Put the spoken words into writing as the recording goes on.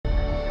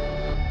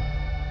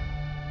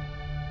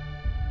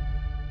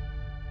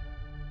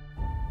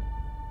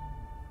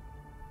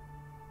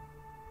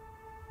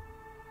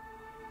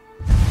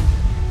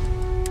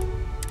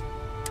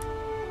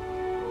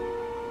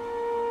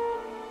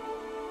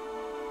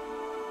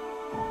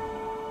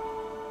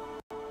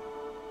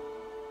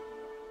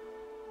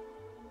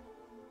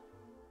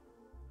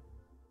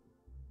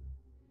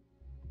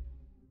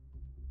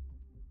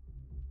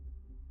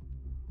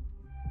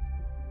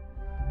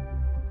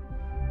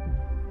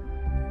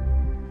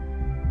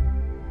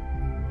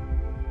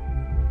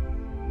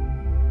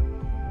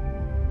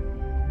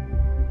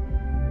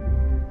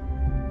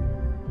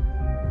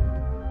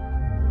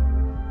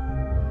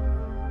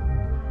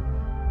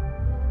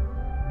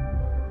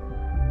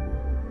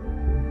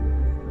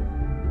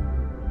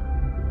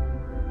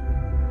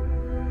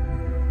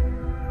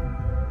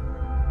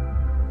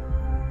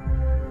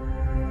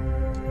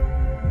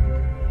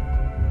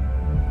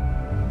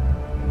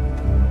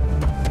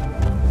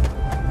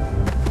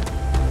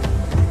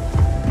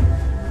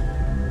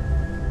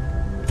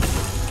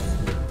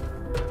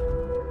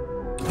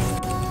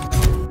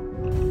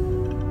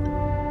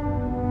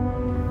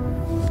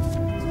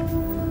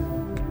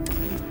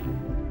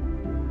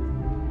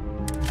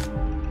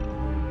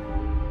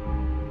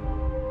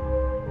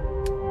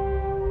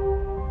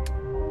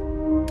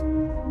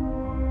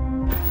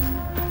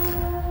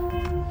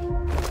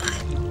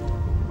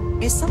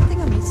Is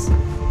something amiss?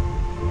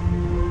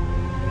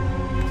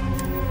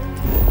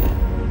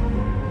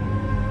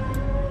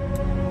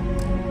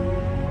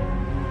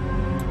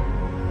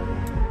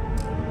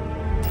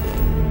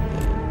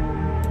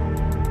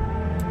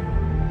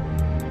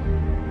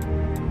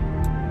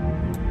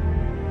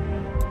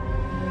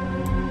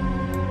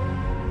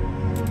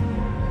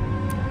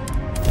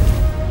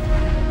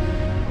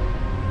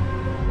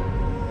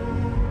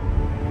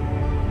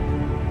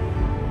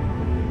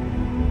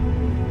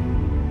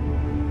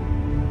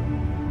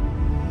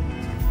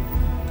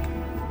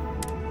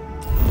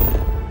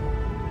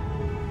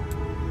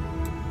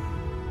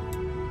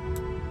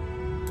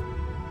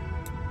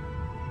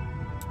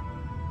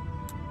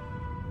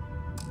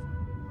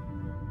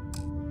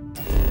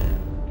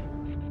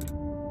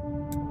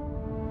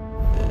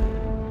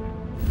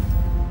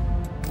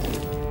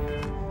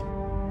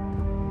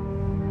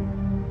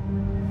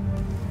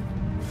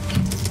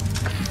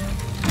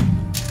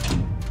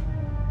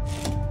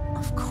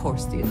 Of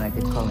course the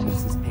United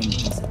Colonies is paying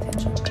close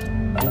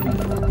attention. Only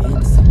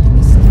forbid something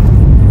is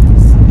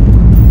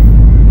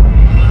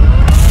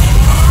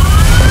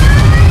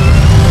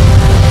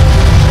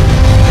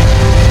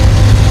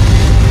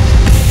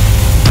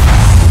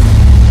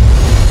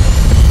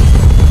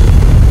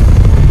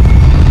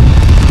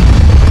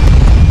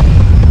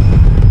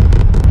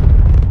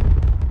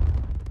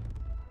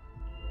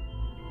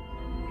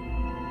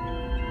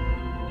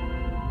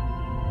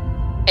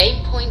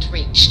Aim point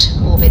reached.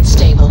 Orbit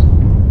stable.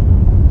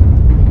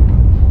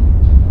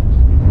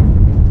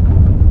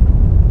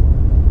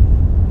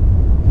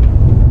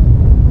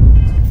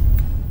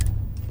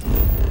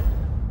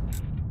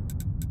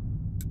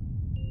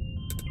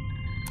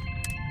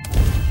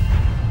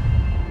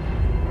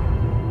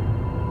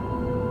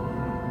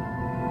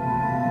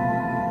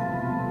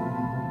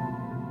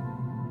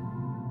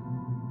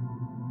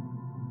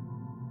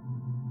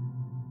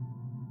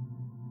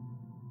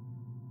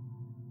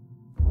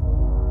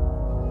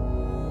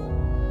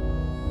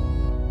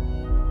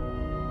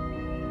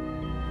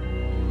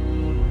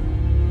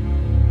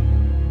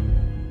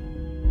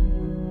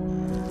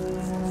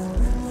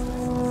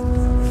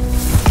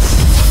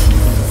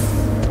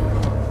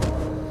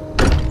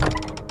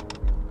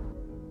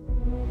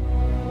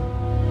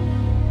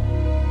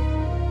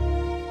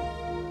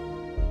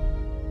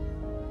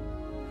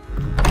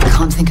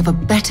 Can't think of a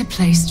better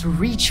place to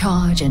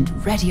recharge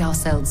and ready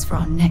ourselves for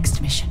our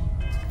next mission.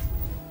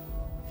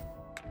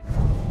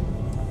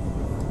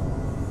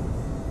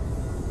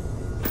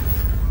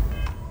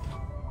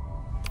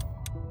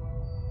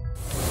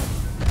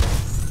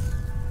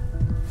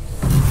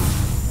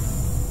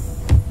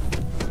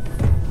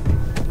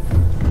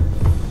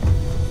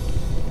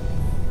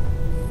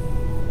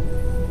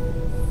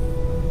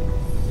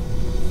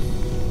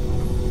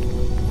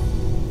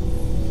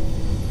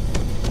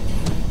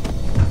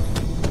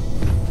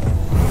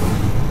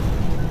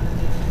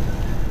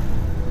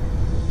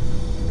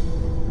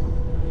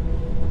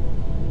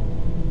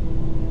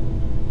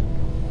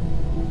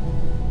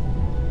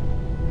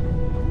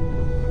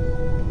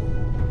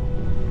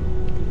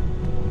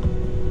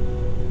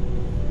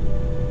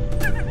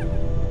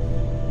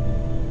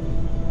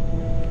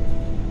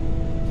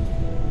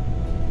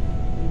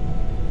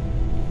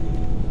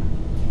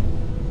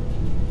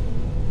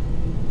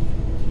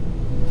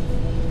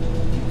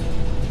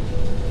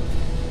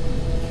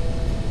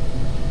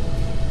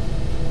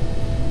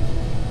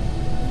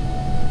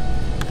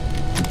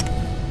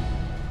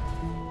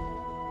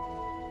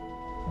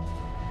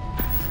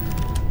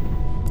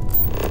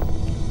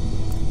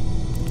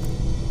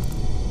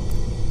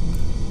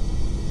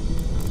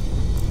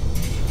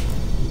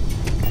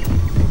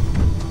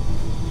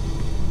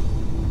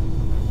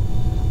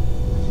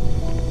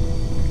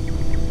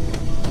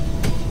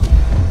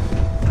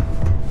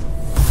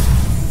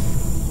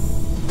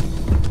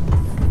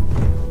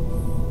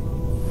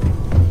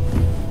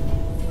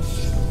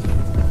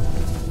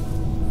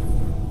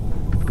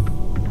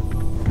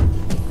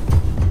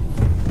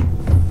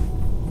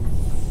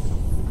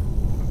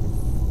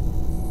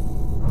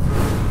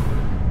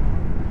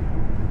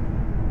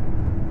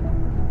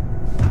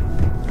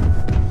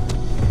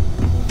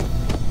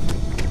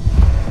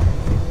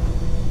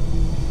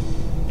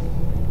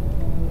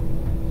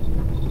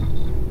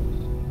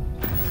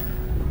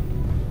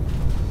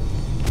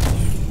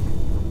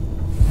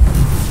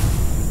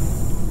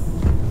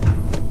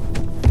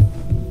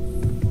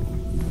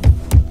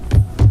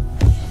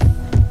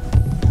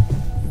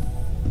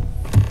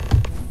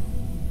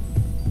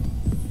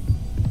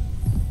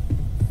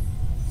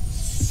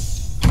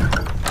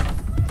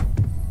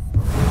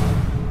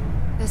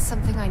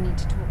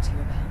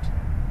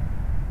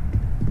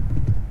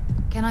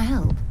 Can I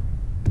help?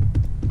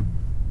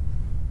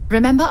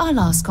 Remember our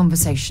last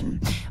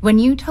conversation, when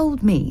you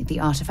told me the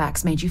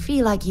artifacts made you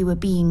feel like you were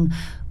being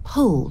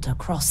pulled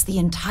across the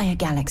entire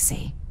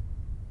galaxy?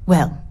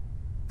 Well,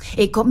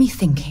 it got me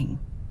thinking,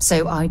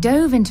 so I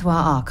dove into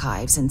our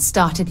archives and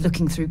started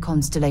looking through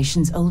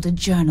Constellation's older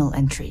journal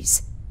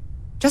entries.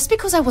 Just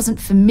because I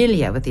wasn't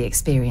familiar with the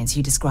experience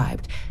you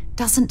described,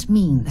 doesn't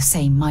mean the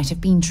same might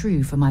have been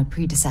true for my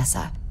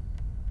predecessor.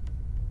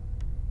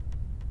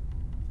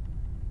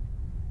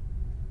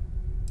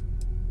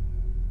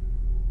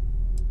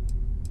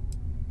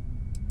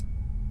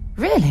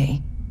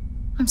 Really?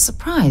 I'm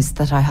surprised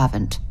that I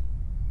haven't.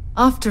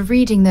 After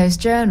reading those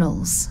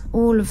journals,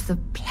 all of the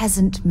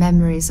pleasant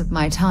memories of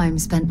my time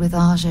spent with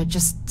Aja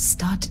just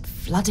started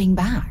flooding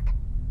back.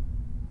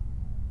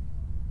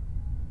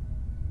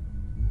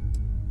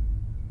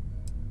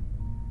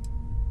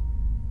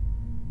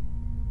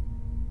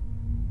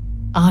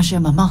 Aja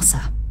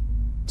Mamasa.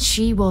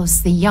 She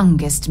was the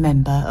youngest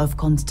member of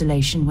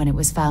Constellation when it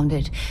was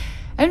founded.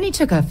 Only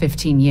took her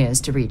 15 years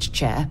to reach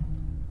chair.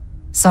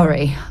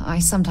 Sorry, I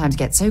sometimes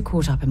get so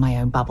caught up in my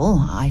own bubble,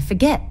 I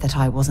forget that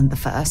I wasn't the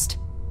first.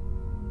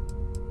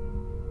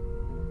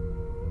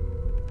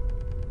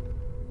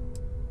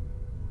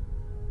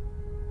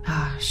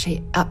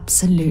 She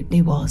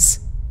absolutely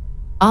was.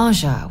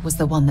 Aja was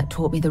the one that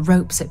taught me the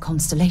ropes at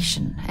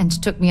Constellation and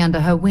took me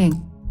under her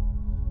wing.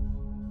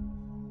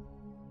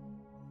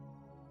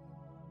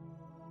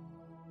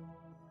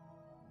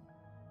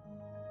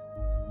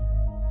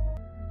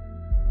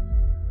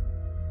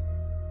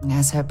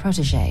 As her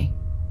protege.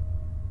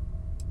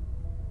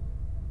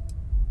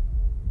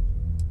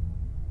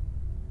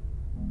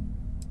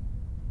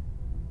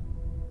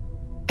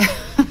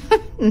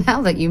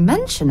 Now that you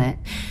mention it,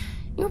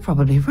 you're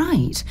probably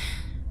right.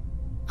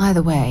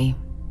 Either way,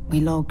 we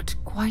logged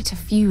quite a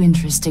few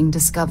interesting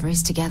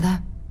discoveries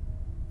together.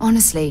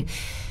 Honestly,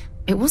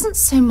 it wasn't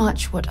so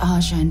much what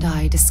Aja and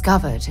I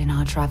discovered in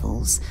our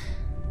travels.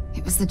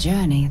 It was the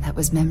journey that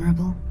was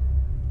memorable.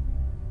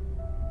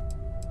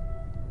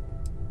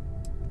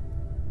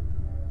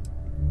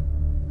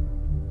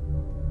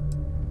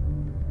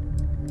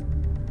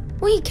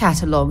 We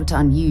catalogued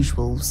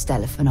unusual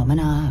stellar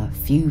phenomena, a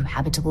few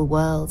habitable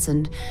worlds,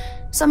 and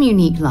some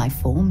unique life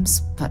forms,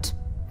 but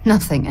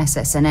nothing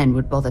SSNN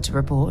would bother to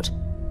report.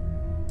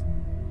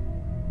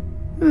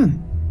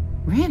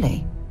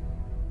 Really?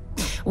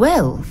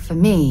 Well, for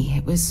me,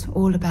 it was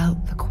all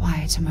about the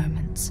quieter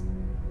moments.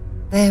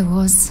 There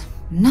was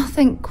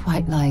nothing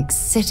quite like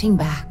sitting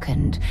back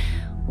and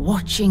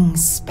watching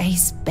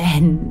space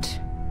bend,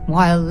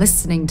 while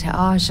listening to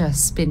Aja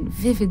spin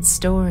vivid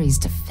stories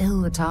to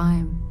fill the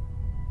time.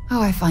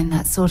 Oh, I find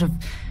that sort of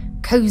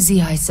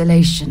cozy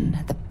isolation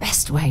the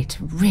best way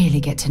to really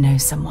get to know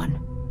someone.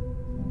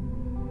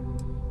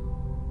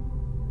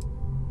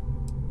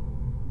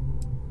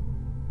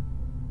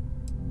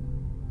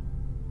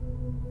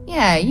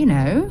 Yeah, you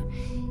know,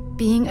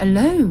 being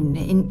alone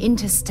in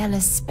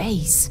interstellar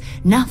space,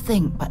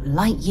 nothing but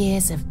light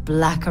years of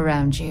black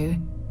around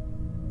you.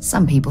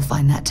 Some people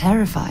find that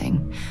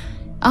terrifying.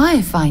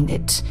 I find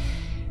it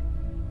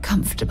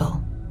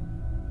comfortable.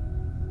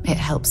 It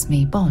helps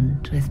me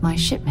bond with my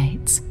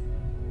shipmates.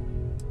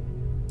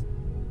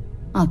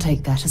 I'll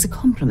take that as a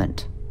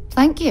compliment.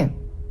 Thank you.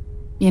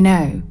 You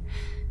know,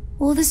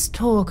 all this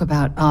talk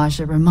about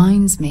Aja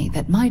reminds me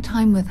that my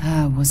time with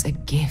her was a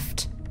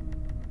gift.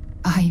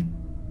 I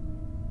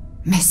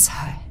miss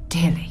her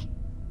dearly.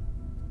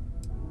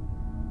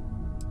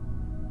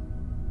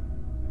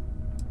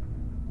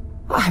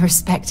 I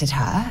respected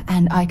her,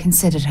 and I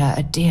considered her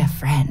a dear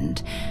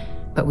friend,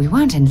 but we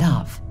weren't in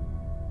love.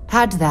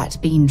 Had that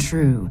been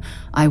true,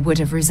 I would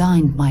have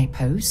resigned my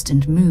post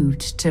and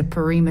moved to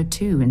Parima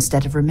 2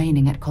 instead of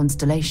remaining at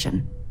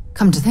Constellation.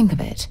 Come to think of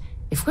it,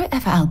 if we're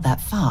ever out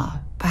that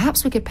far,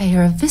 perhaps we could pay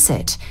her a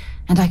visit,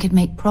 and I could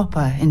make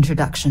proper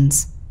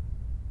introductions.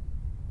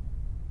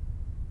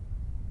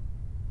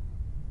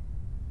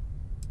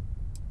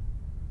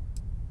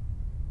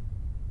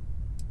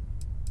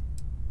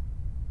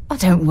 Oh,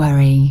 don't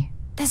worry.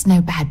 There's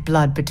no bad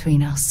blood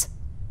between us.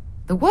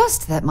 The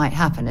worst that might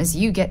happen is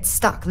you get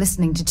stuck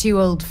listening to two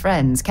old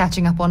friends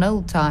catching up on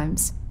old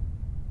times.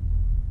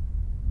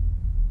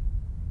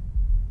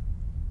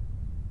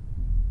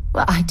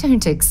 Well, I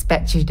don't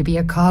expect you to be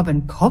a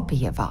carbon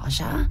copy of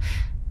Aja.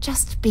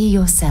 Just be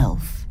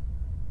yourself.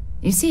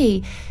 You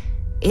see,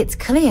 it's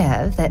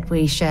clear that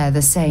we share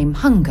the same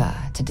hunger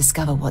to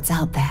discover what's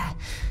out there.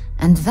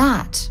 And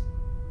that,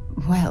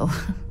 well,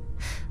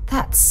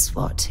 that's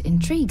what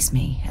intrigues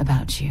me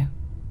about you.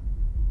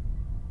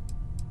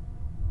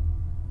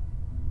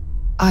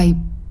 I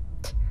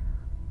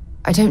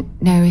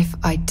don't know if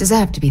I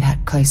deserve to be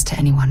that close to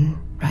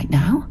anyone right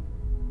now.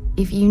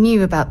 If you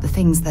knew about the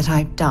things that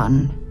I've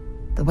done,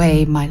 the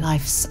way my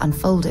life's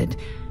unfolded,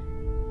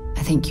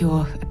 I think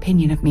your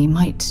opinion of me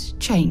might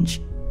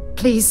change.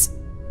 Please,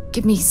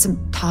 give me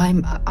some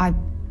time. I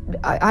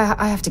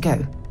have to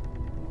go.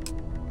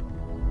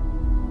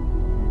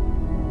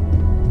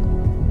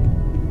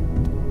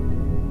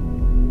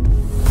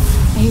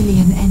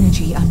 Alien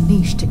energy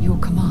unleashed at your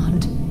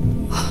command.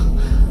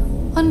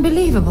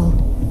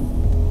 Unbelievable.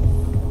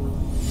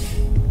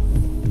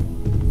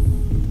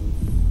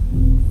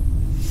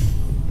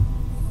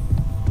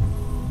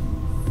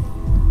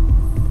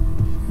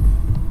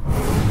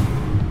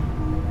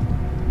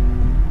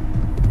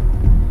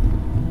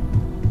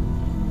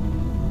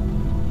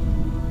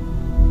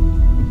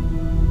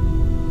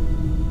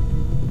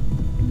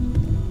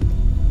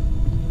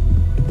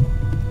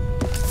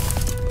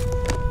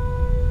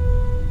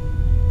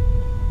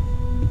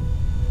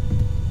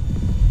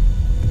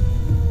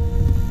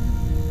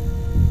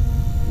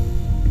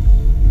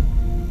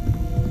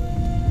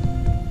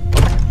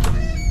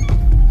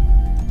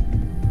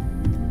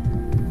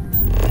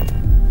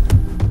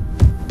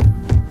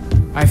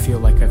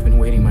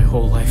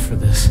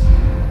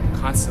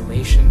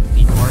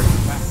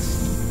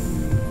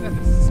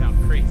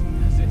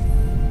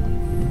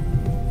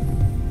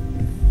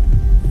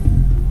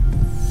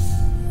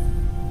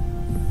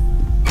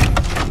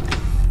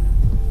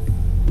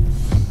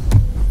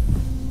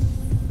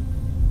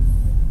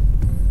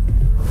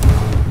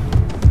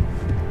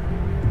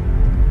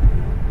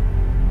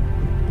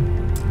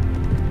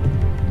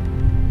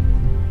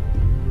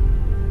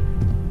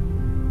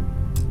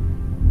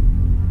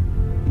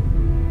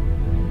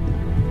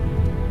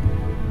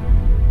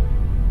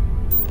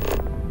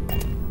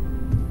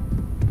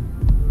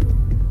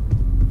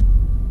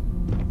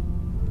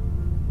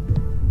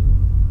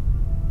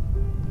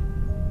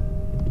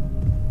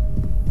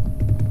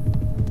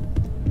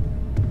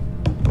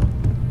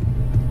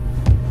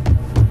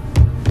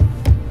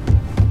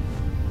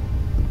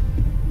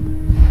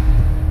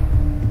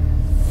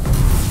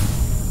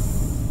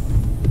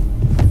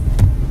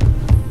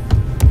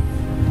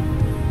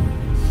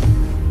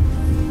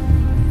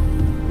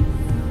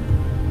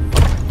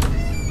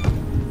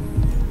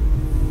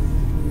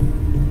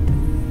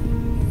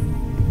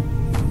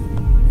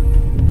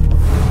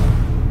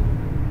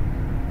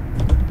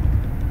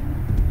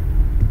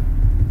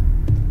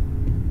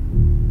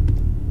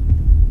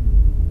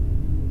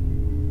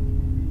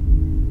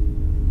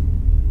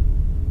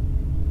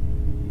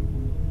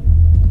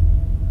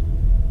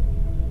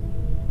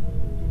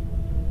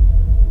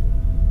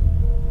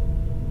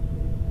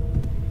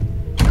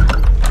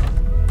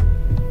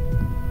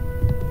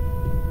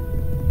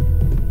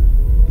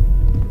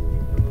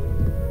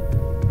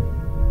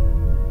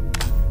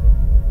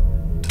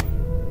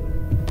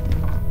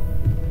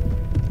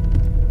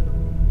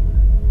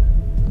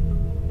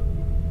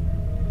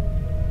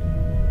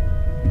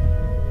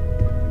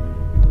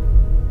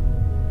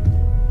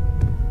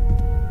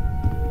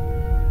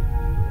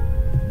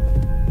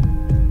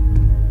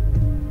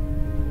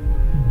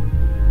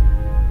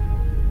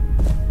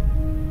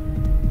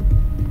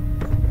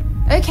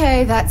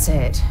 Okay, that's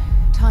it.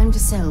 Time to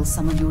sell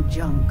some of your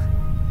junk.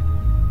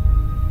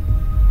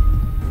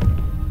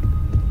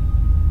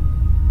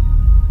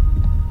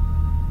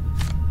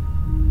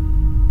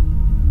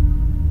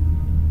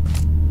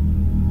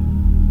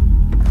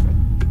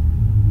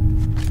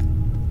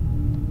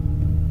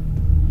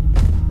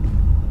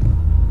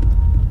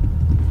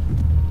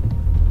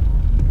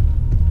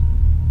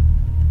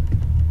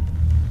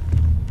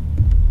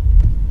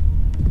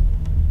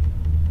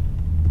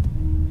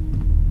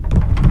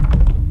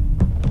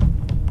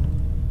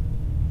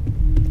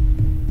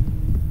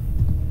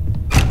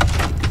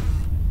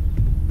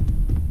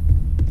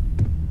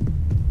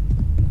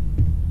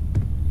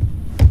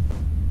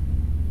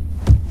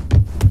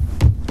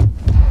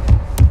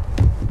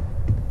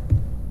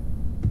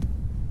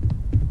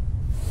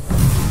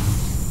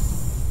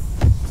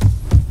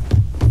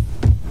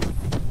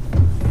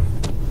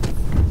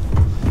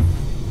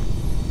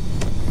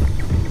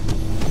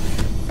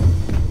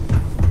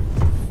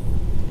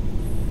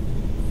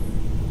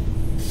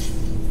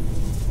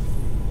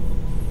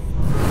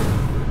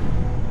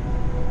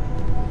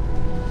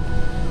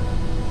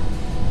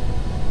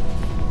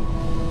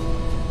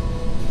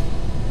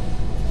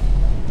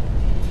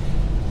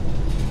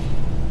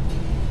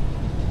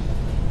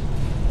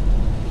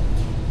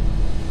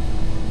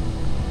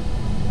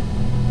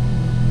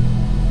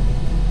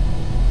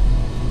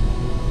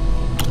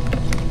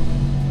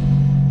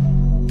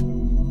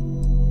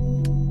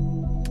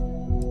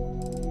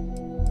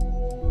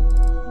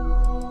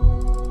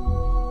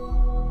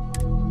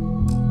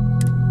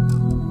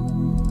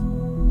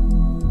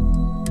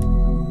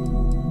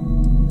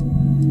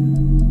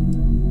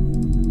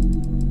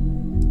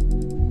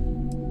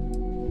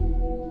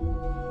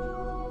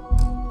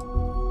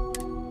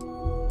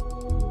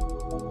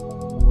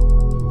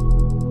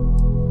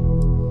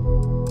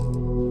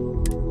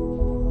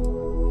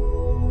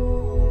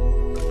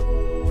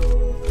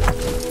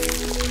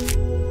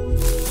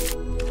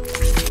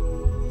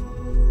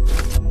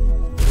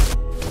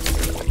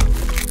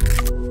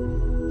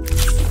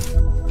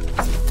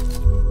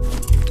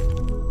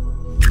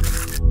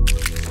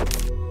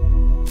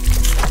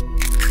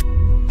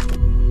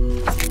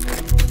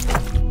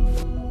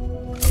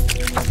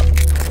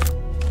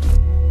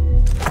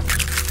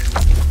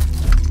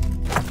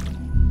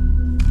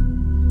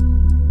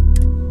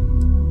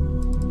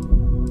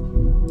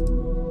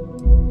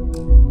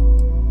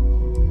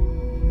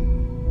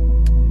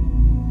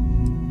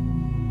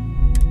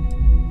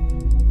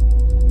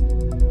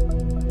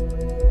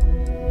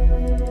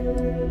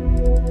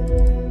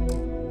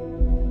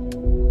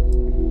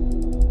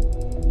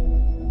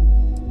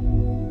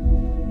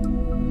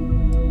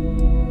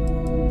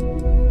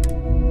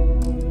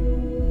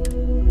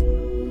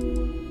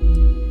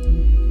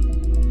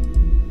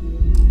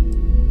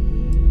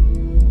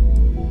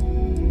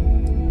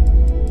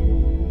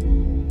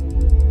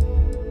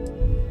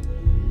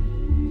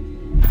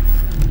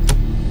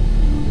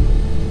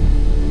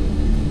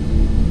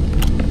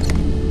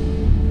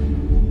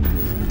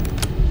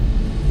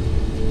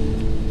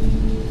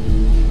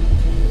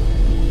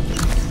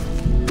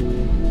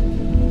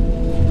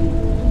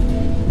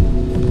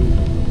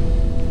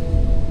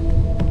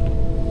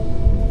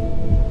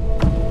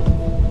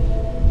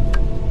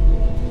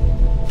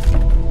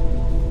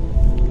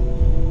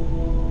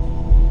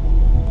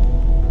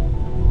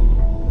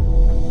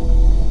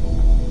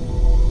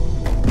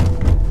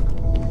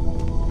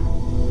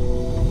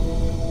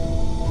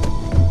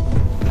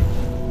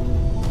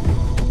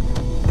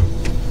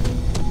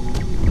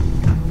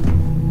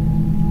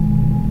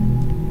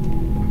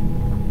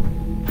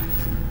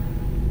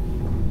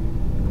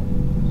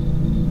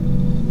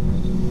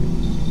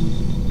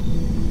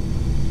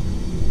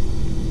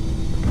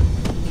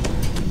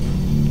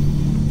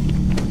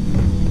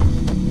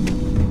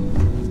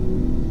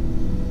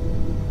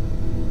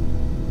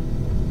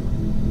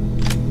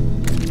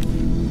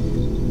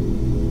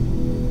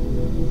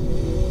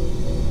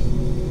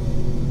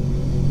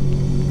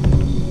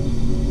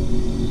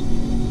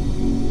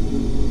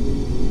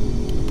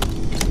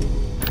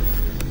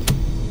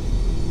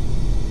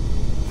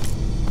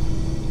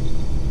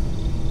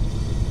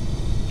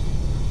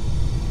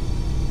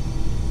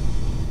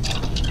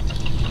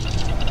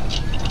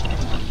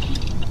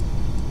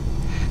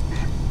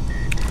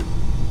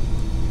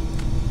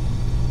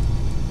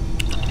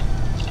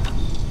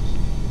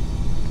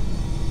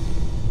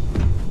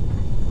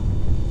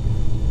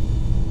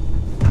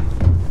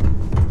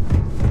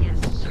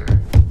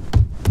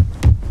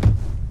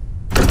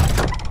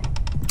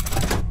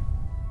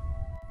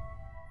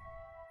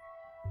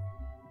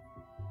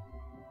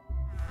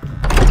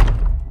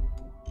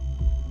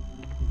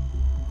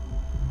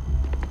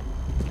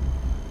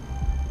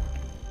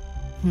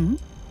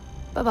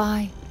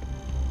 Bye-bye.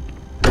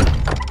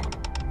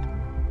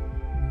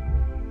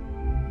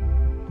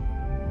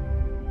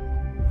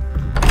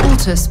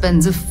 Walter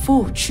spends a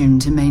fortune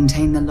to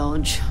maintain the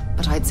lodge,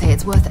 but I'd say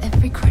it's worth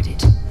every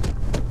credit.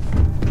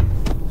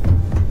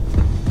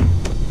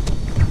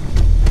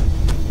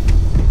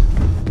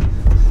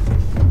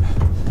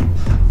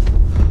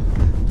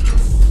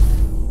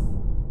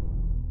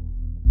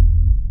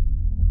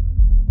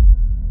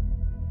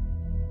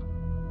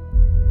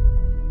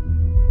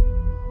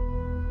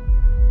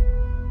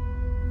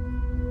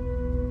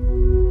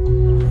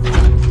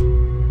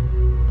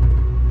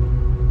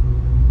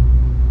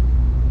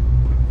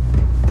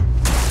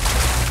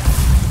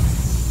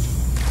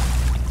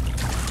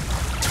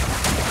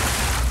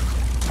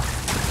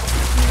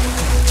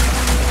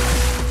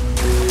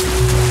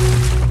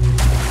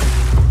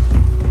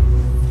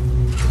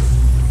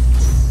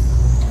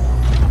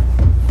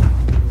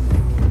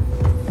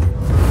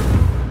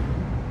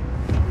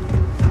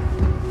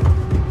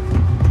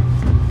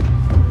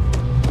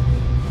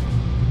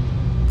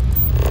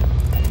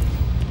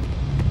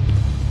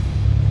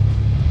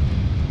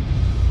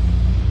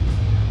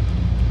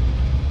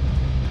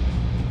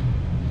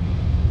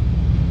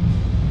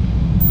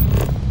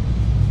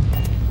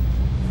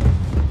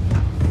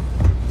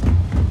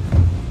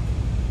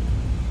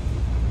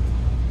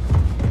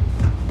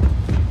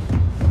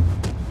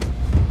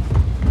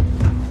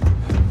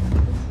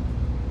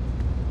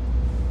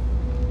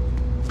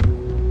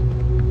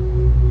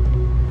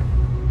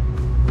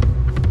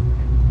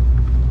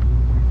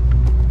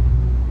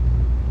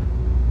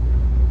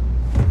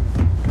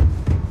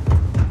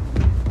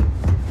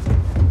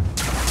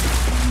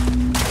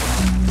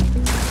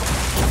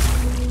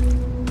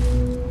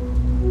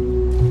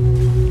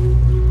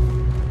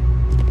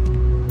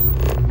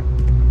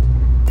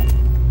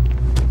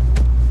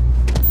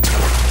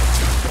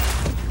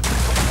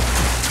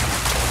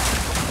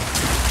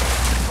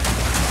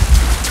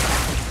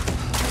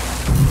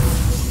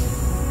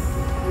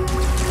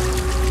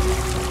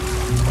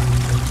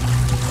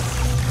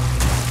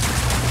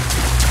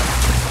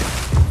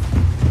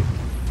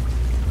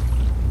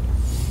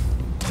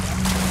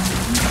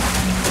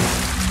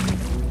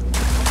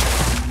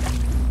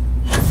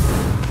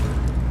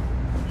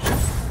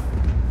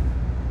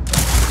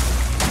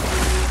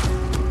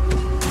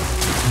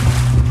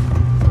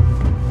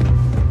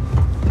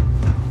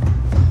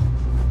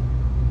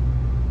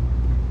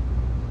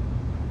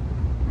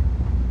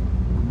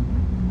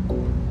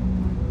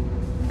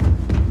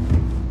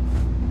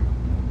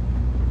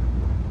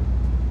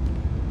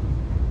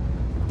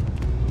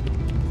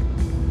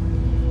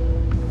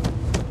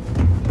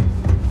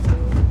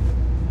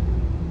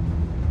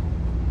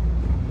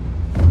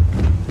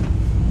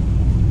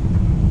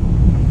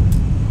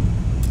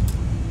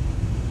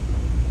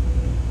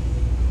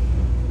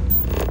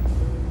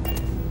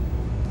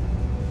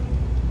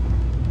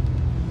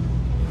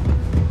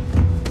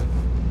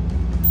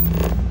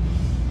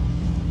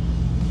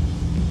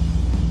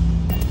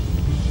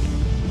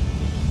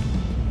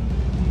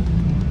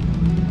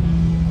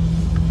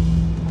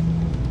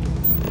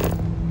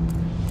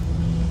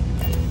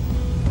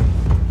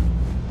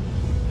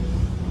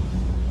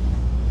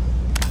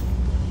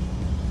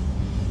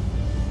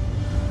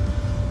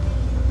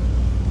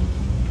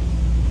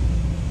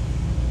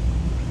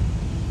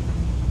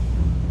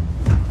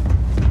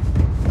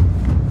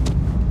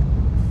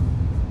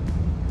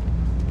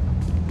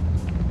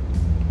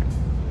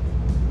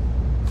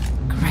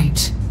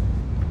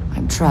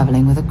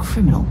 traveling with a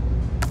criminal.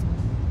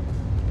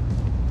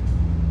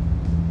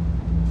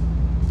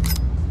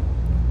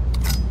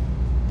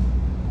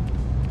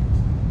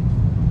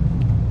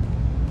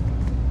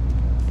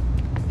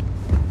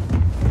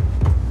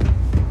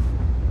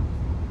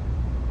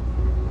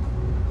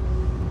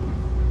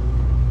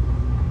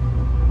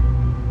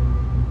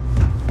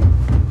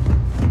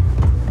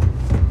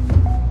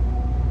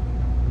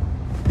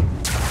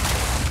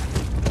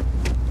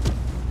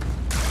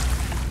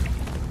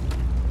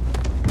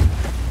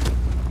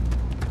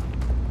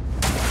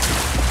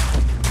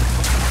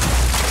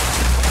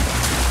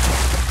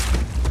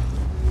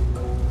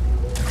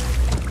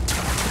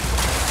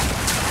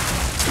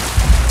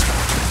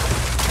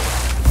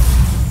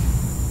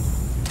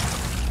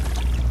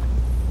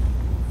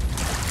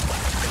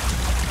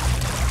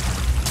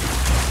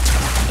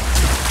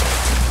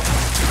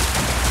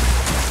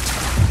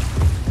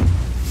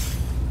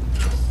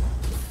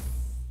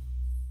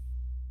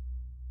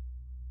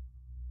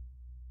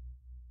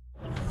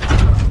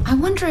 I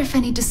wonder if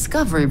any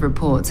discovery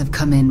reports have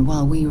come in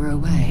while we were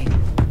away.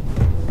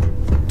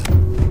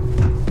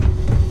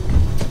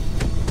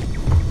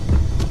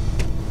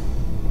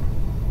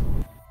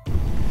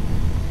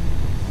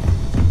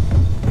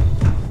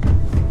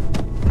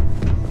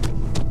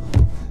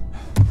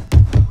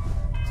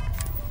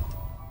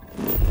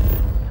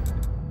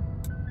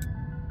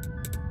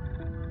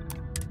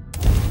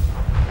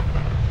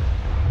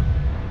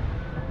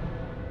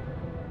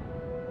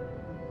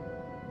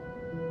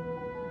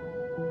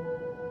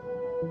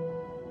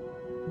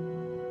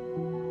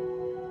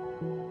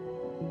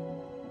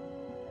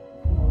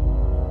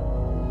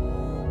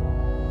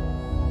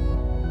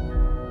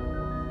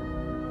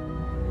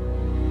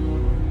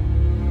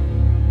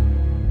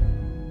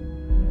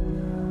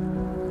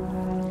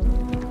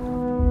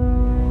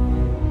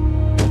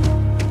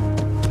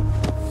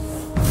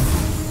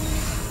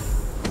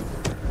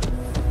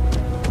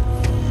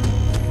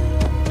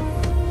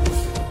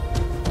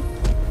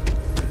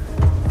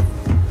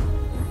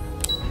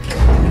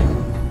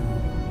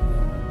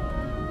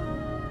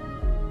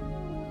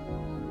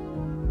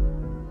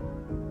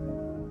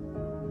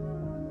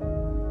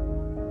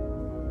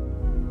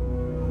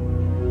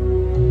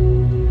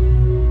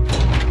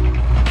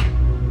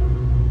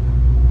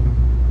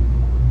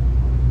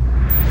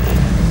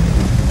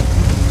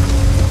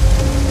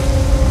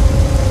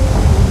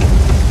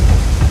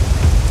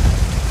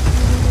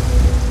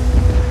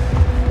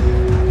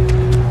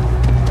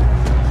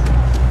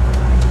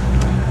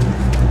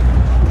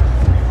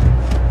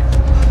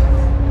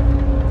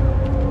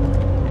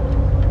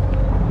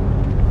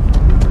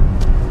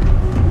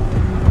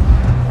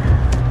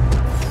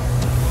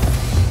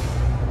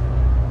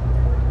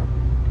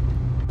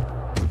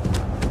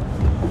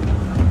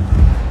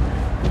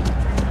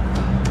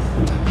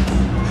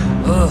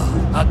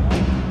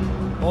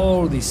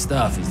 All this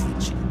stuff is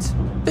legit.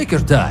 Take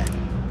your time.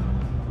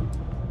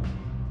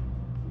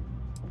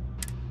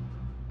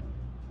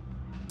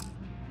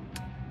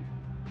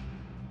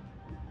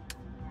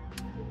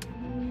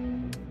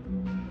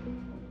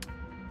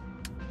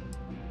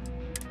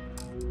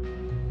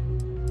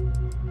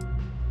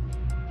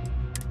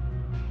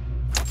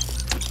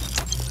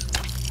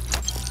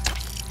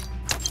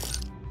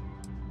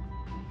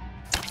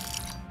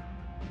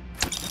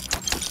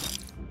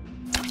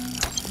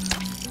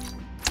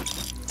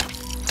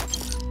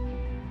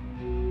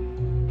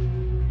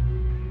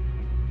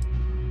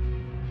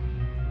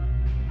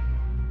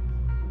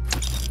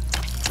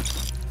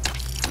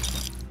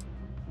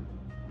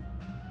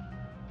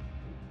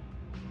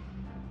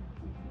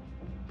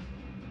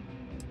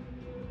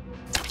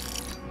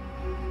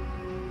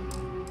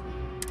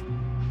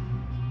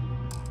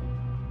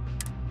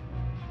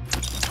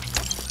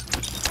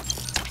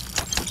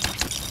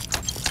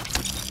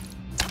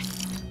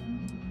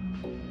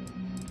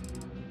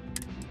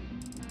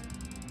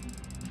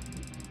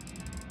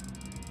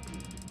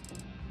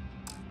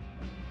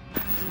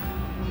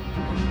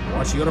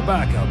 Watch your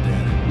back out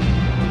there.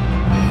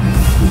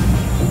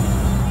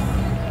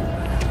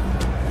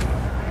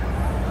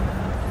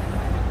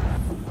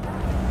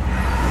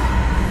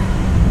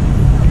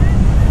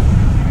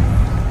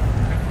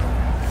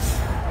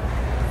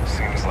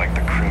 Seems like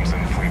the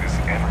Crimson Fleet is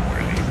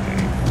everywhere these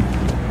days.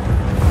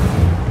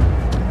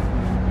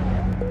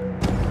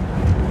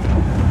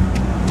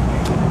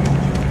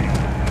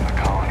 The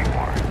Colony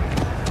War.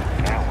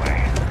 That way.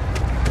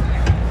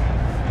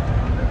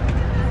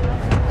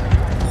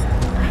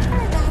 I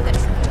heard that but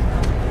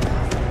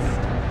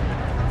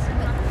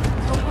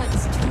no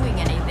one's doing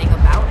anything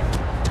about it.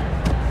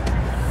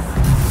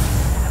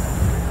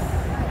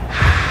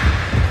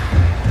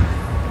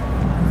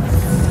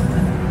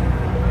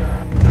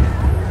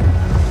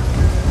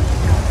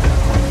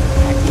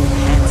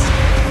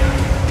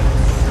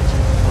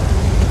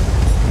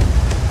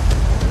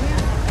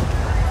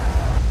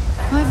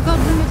 I've got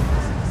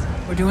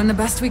limited. We're doing the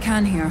best we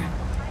can here.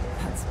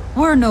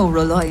 We're no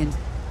reliant.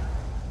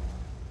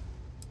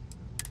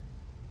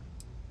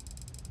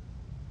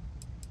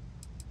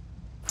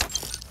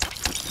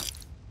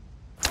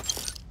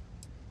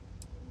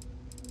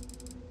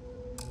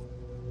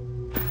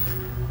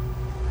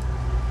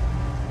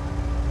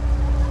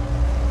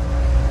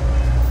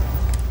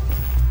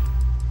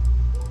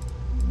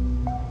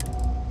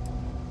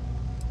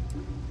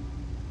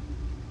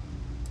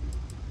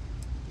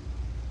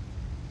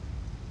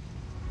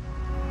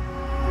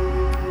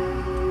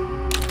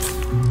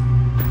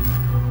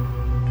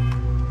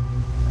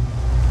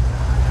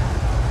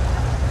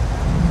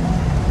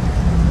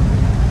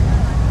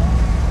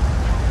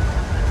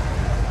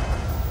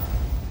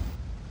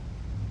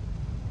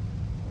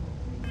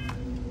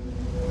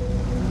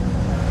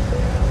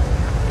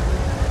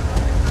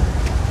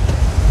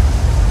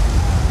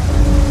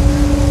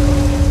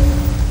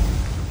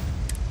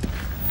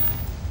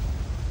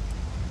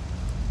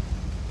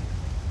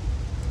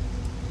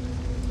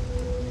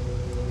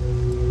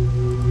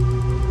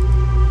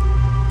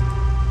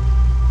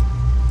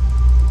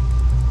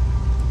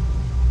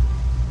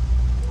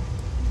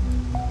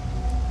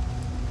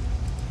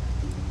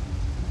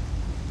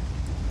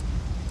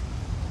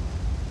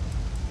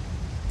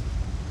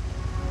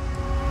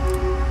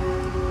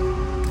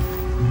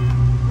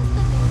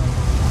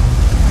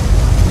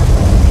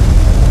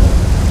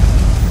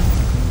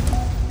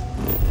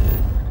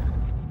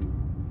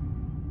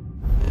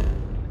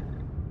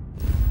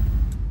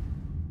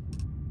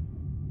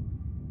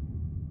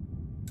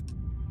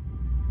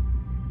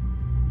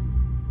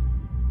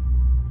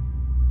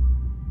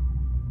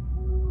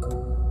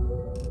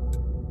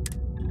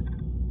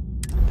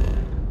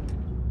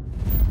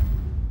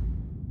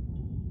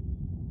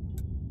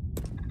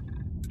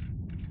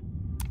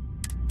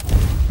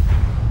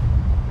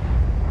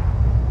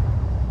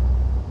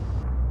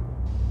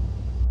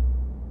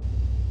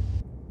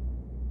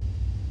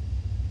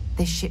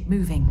 this ship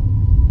moving.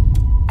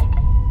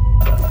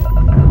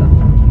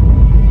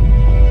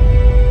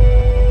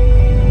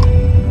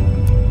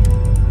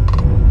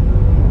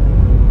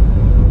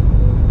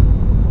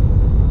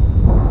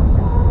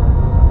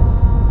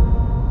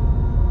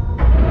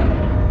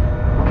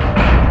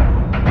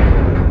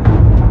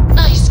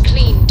 Nice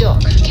clean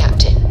dock,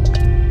 Captain.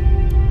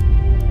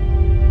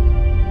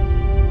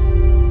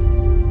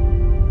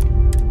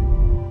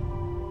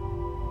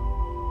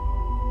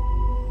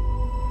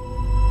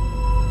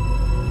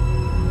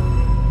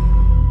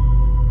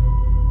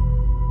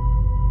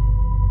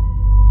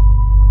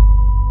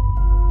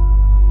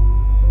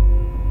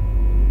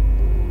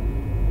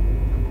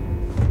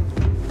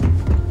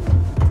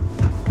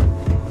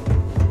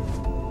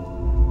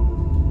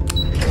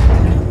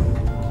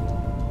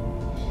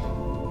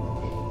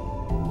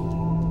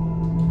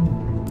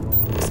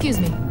 Excuse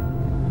me.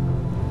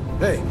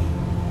 Hey,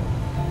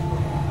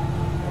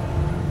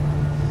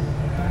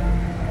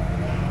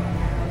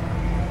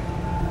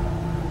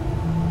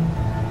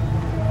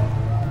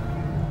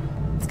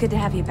 It's good to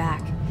have you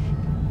back.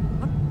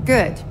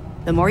 Good.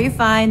 The more you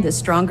find, the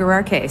stronger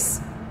our case.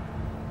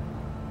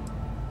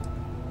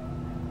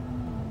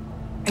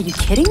 Are you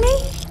kidding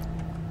me?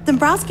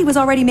 Dombrowski was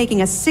already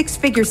making a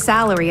six-figure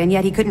salary, and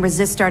yet he couldn't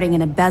resist starting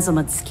an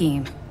embezzlement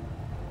scheme.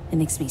 It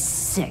makes me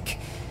sick.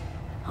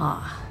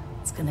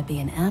 It's gonna be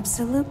an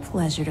absolute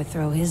pleasure to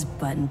throw his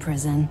butt in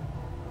prison.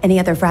 Any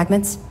other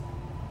fragments?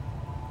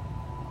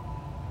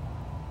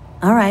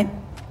 All right.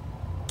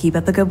 Keep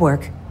up the good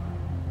work.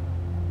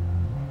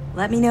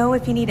 Let me know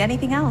if you need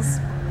anything else.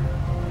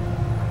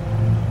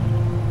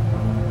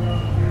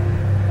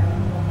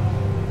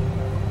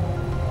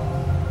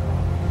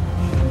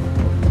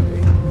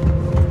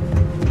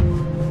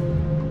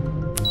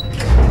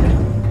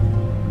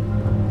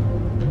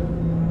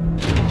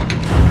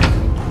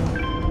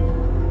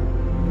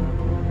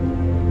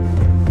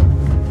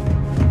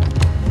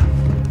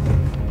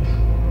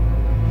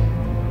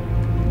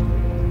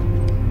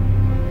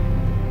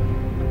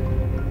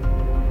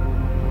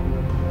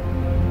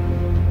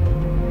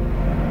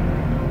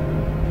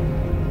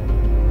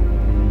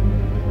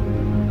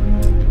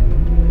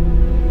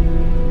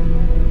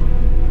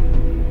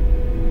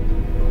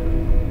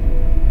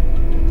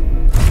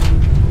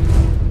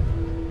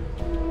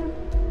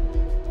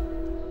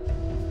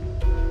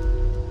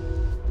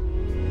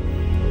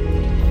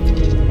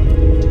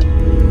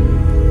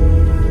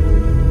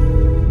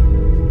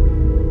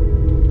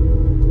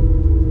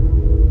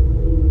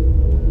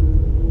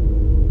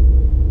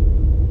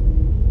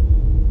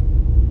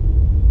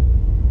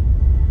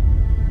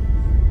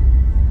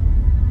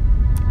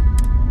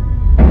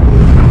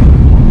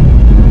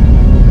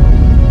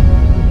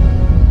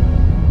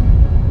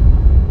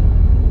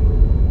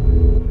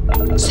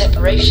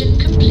 Separation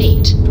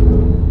complete.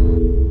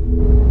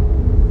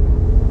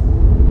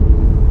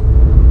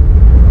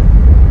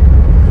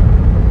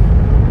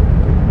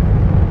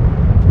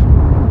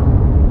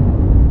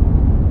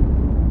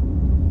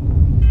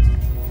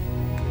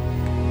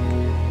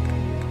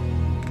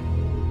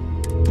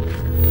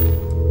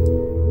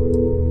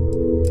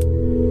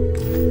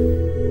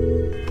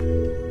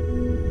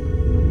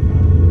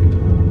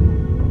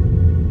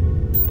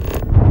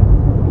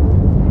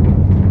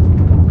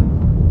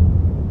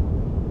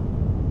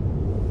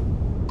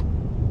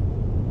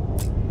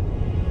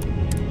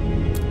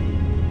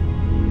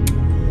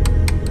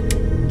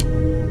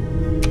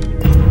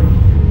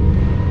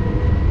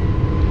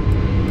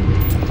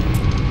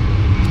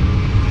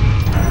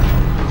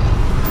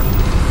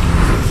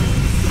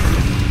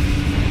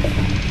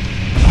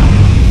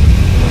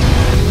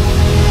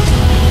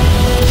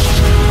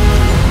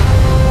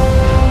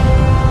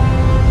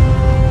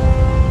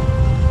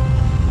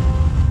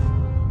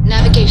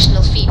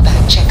 Navigational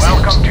feedback checks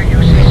out. Welcome to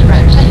You're in the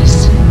right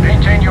place.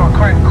 Maintain your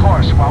current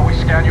course while we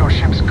scan your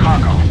ship's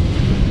cargo.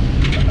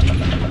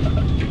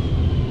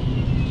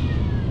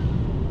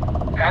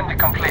 And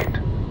complete.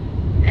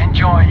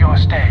 Enjoy your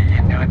stay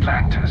in New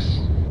Atlantis.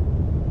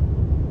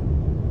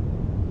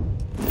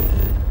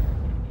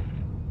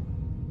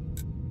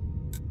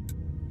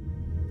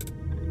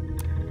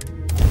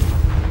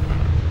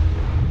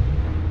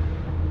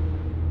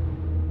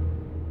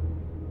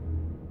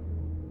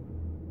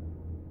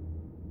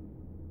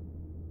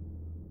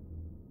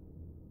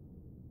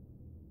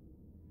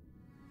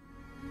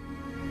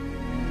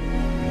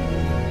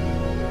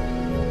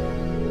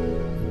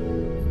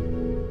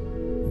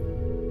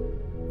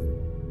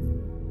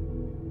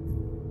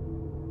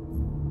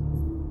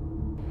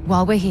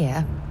 While we're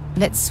here,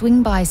 let's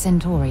swing by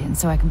Centaurian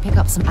so I can pick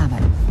up some ammo.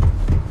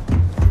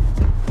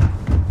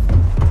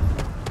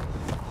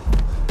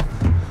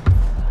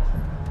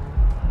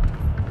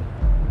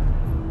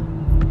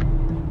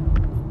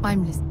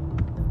 I'm listening.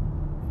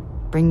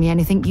 Bring me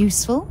anything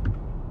useful?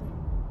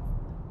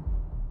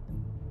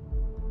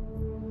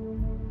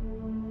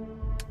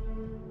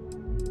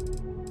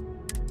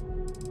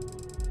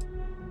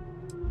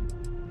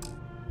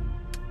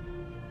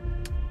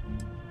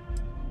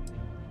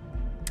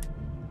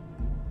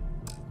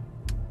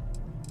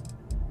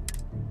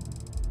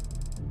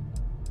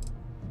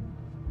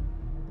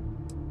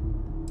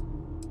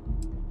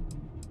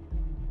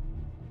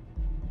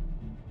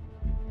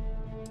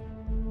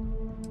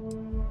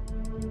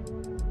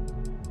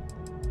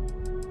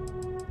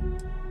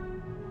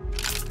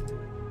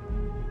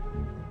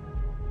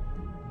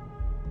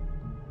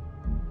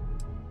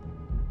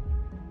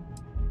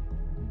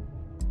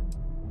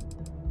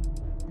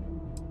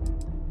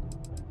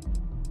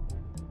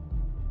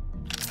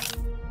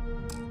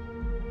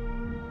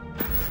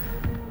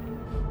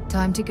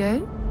 Time to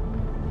go?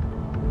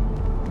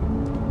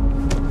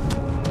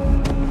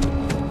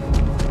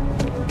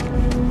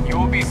 You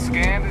will be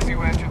scanned as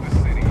you enter the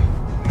city.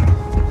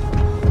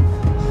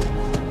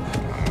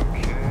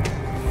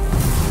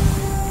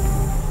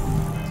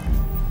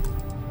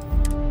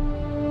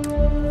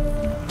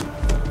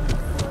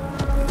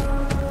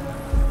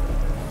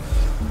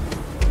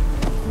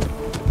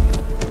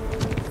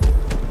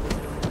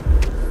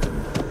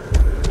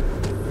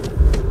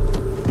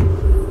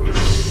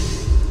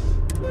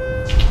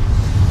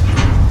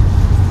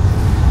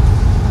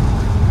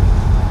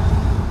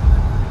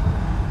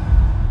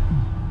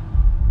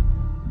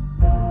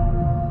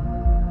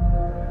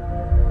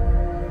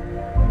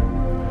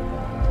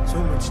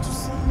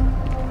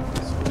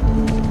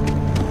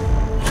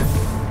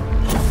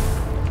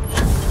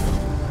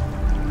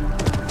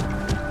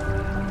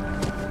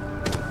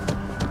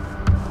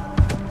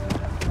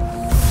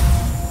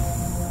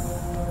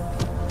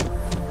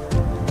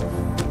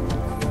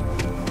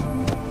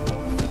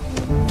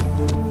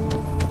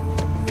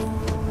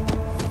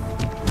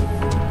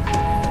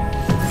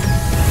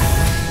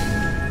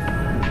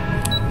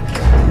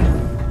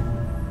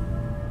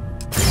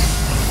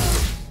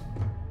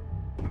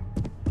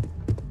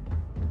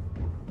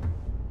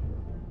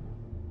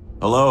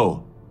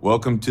 Hello,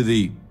 welcome to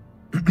the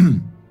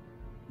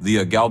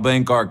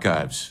Galbank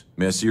Archives.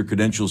 May I see your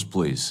credentials,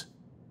 please?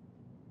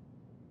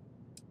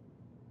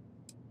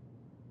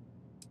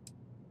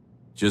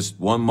 Just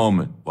one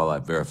moment while I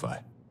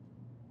verify.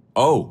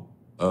 Oh,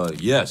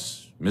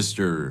 yes,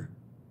 Mr.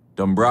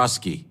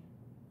 Dombrowski.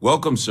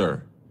 Welcome,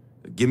 sir.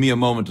 Give me a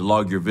moment to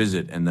log your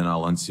visit, and then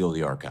I'll unseal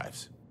the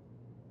archives.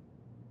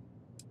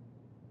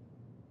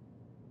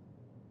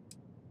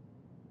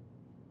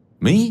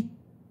 Me?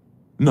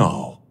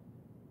 No.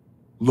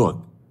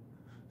 Look,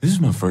 this is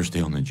my first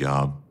day on the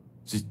job.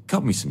 Just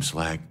cut me some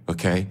slack,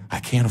 okay? I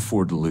can't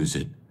afford to lose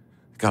it.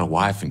 I got a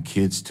wife and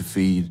kids to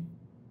feed.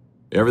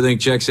 Everything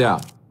checks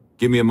out.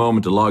 Give me a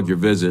moment to log your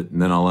visit, and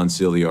then I'll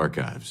unseal the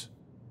archives.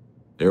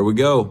 There we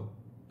go.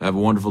 Have a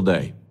wonderful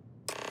day.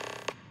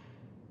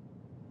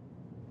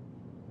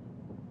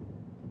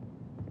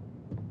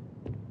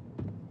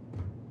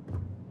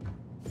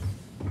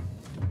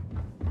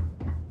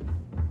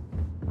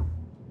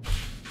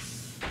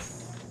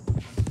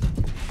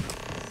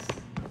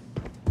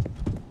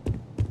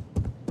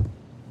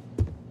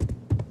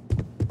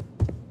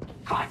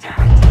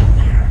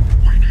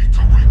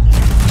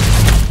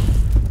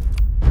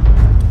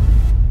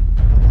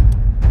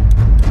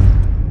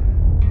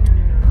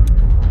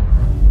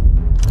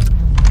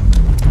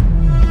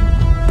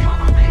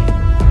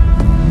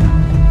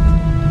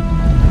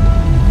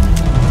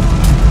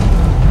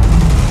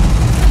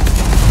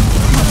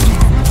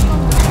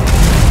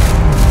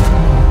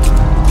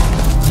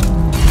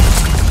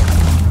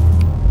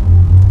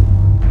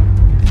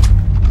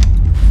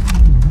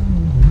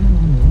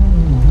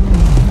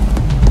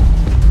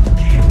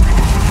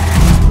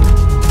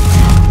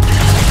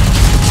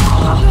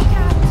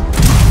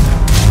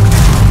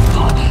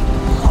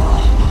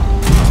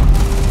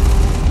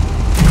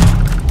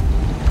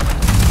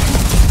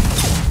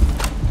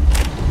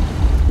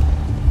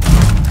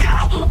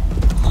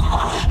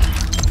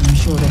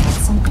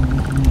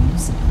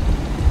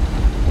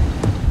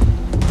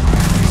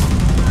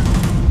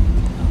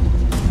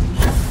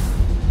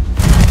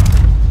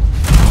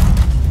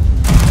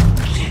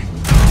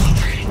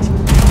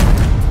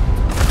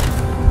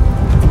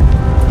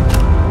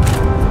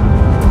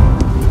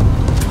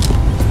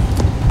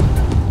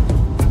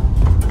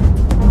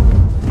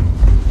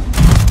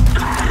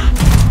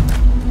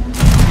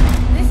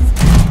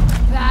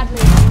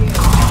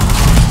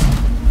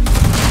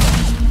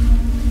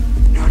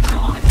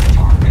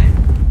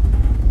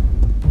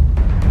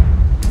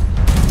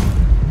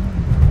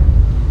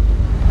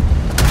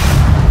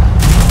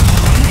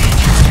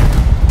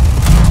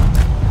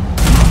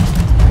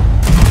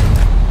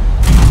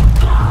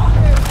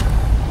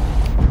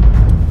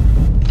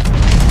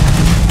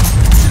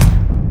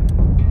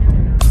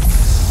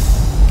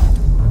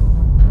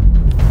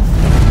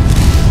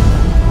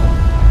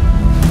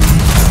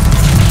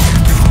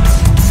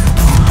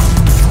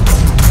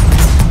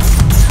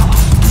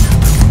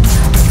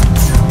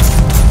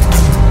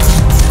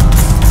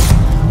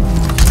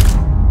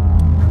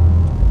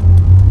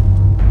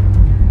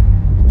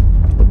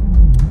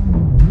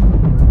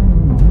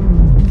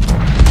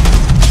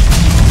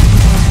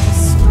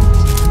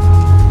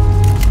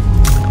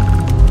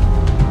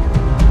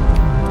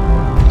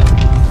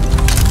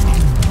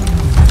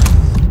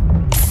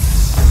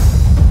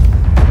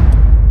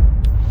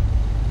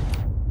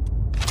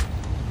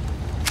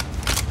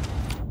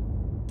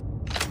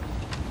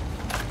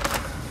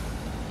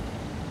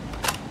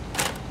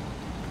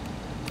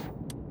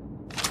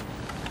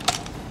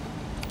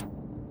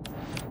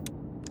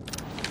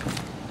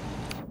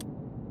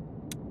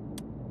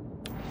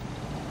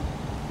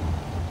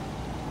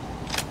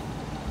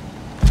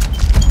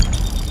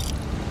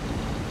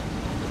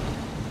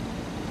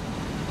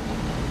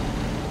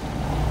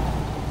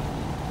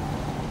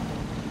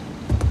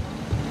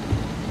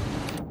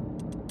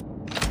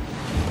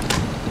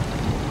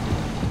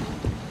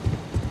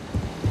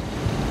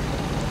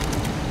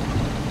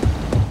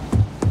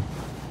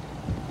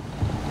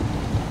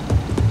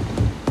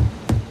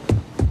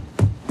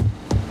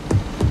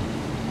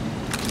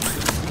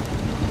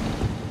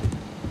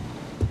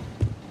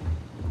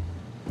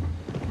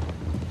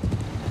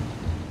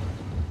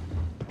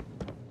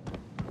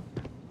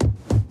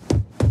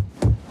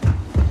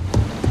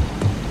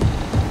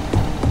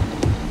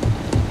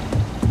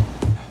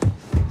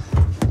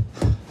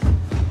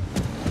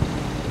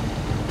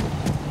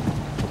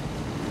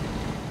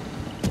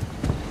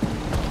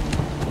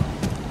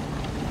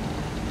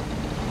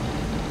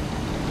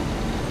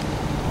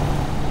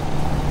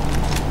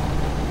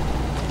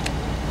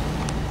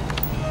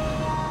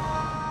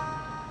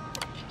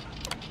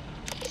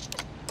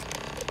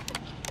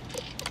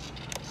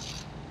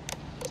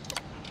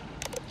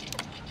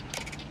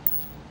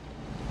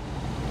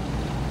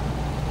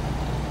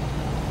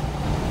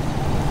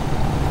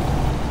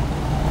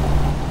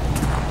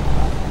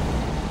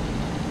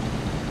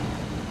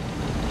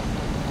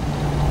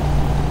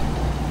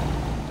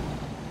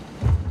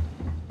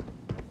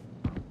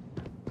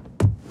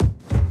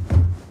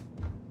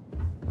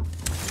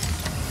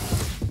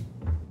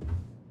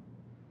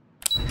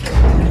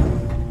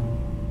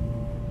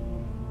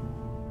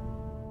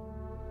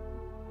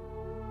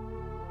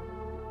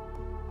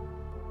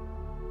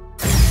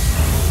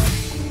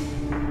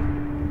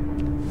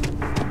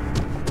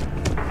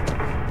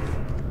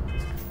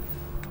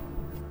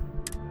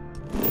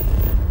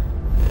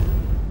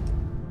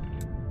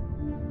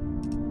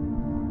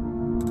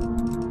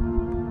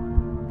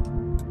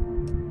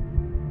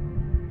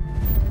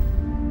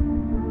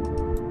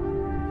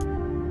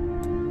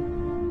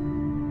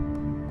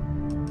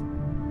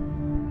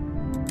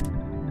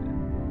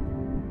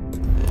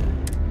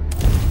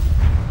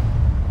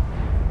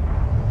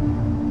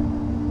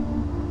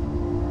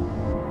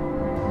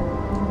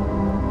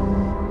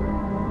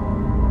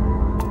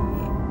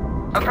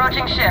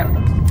 Approaching ship.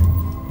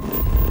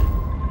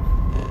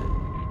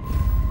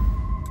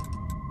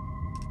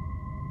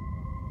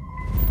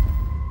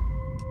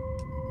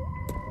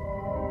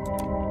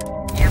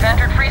 You've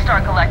entered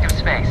Freestar Collective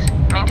space.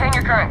 Maintain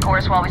your current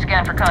course while we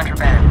scan for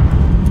contraband.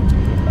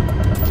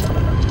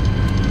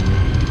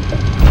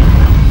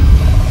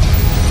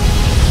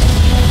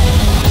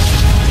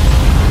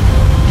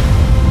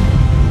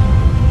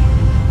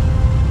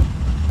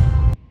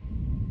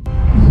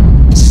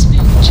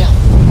 Smooth jump.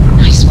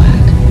 Nice work.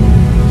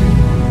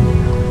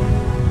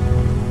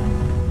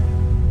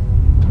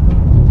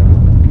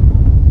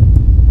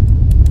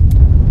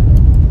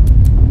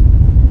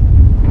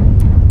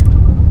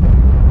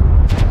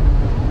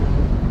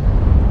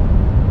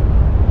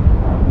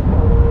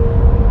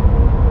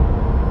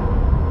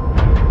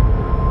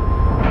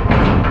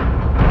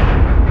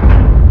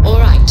 All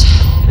right,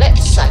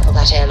 let's cycle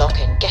that airlock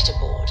and get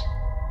aboard.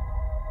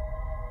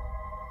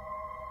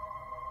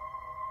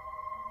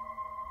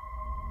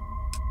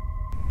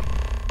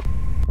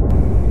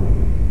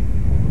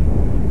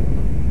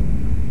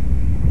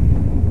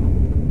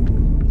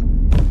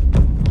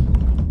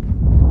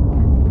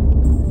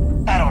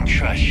 I don't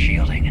trust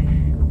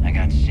shielding. I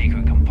got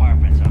secret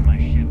compartments on my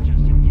ship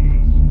just in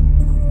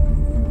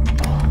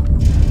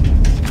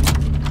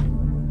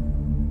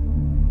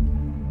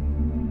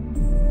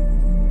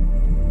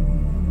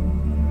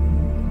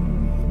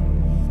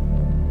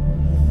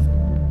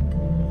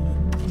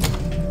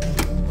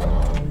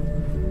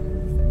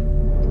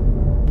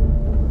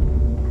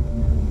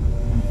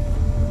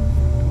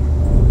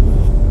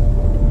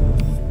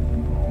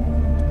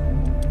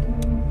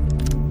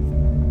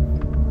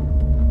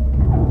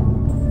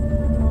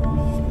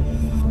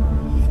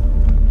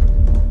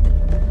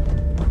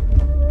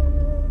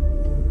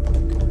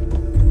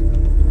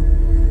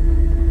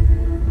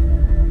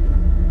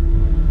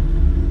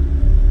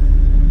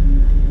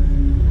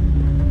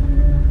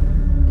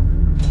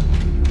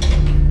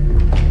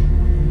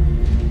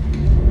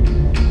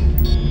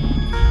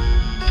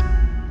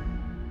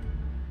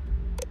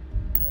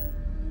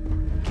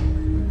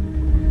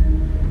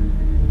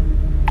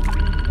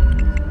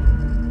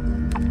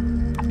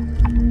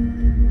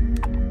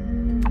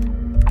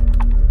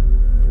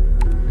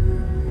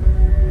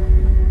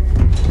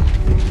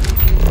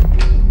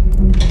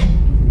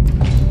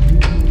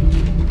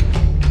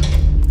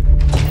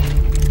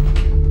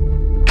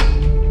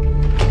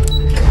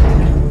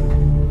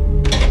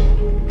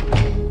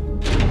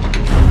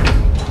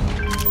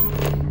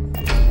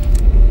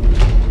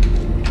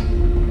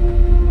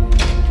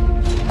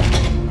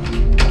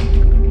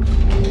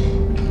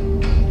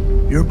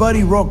Your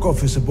buddy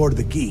Rokov is aboard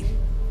the Key.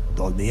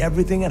 Told me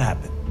everything that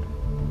happened.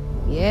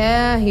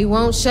 Yeah, he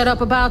won't shut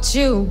up about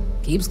you.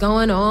 Keeps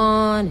going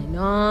on and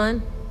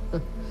on.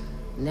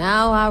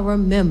 Now I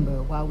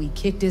remember why we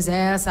kicked his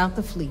ass out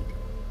the fleet.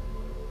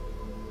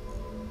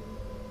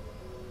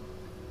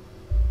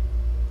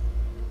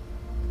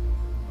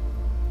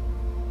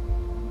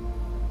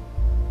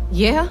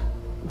 Yeah,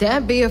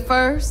 that'd be a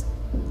first.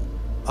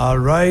 All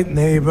right,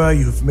 neighbor,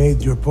 you've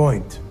made your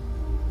point.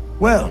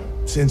 Well,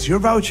 since you're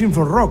vouching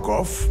for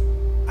Rokov,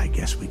 I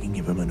guess we can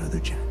give him another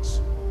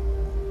chance.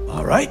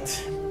 All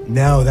right,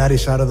 now that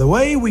is out of the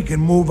way, we can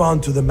move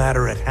on to the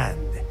matter at hand.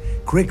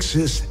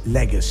 Crix's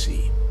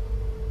legacy.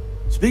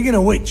 Speaking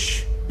of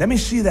which, let me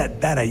see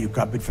that data you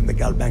copied from the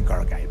Galbank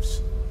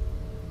archives.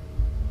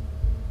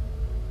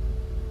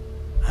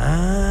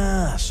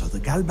 Ah, so the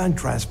Galbank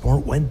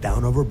transport went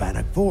down over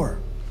Bannock 4.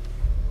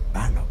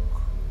 Bannock.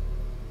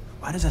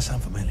 Why does that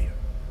sound familiar?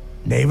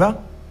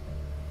 Neva?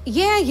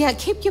 Yeah,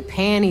 keep your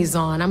panties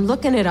on. I'm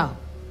looking it up.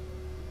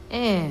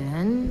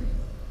 And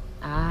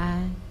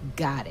I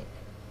got it.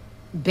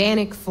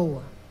 Bannock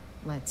 4.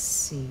 Let's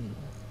see.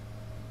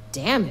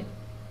 Damn it.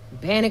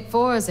 Bannock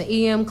 4 is an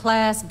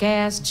EM-class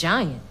gas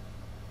giant.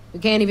 We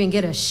can't even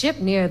get a ship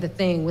near the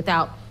thing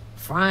without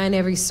frying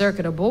every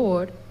circuit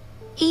aboard.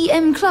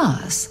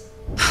 EM-class?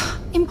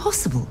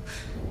 Impossible.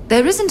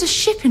 There isn't a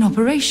ship in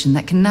operation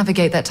that can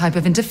navigate that type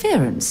of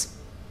interference.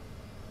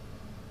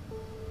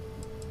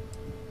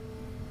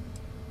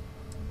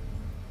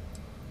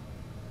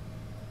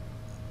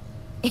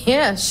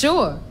 Yeah,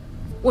 sure.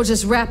 We'll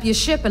just wrap your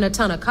ship in a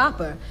ton of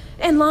copper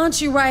and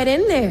launch you right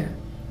in there.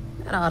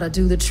 That ought to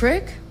do the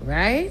trick,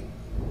 right?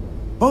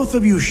 Both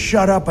of you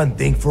shut up and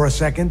think for a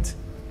second.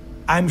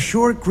 I'm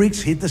sure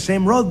Creeks hit the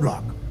same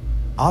roadblock.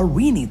 All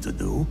we need to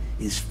do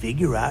is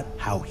figure out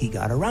how he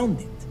got around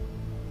it.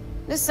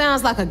 This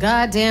sounds like a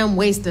goddamn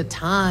waste of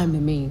time to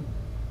me.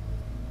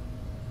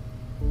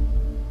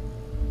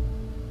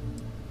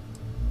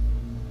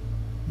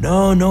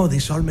 No,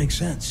 this all makes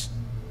sense.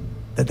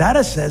 The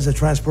data says the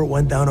transport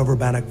went down over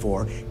Bannock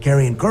 4,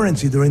 carrying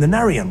currency during the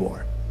Narian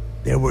War.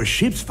 There were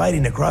ships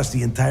fighting across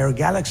the entire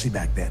galaxy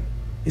back then.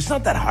 It's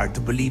not that hard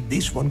to believe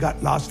this one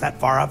got lost that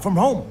far out from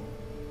home.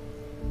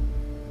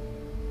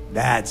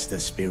 That's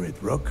the spirit,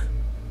 Rook.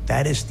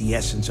 That is the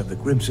essence of the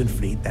Crimson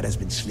Fleet that has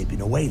been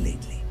slipping away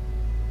lately.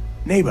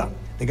 Neva,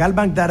 the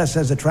Galbank data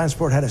says the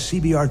transport had a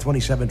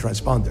CBR-27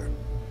 transponder.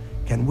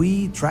 Can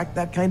we track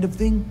that kind of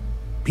thing?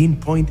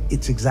 pinpoint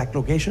its exact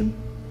location?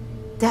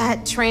 That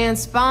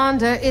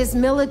transponder is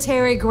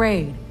military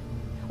grade.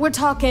 We're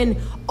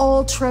talking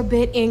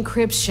ultra-bit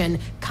encryption,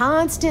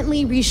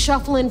 constantly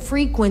reshuffling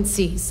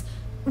frequencies.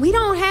 We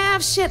don't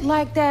have shit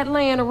like that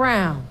laying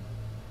around.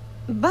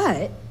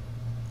 But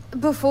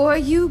before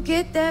you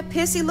get that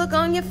pissy look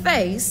on your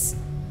face,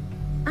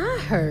 I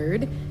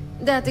heard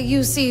that the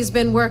UC's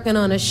been working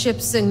on a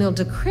ship signal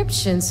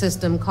decryption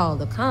system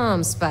called a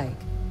ComSpike.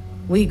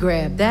 We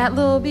grab that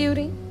little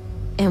beauty,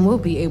 and we'll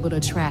be able to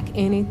track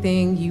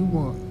anything you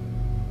want.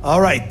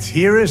 All right,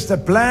 here is the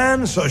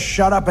plan, so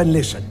shut up and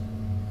listen.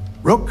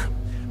 Rook,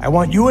 I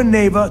want you and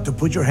Neva to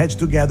put your heads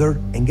together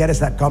and get us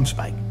that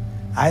ComSpike.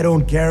 I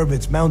don't care if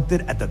it's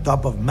mounted at the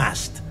top of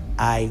mast.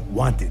 I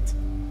want it.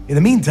 In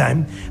the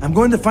meantime, I'm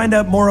going to find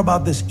out more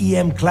about this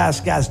EM-class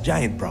gas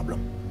giant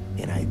problem.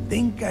 And I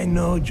think I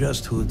know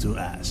just who to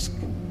ask.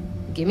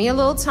 Give me a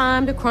little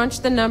time to crunch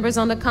the numbers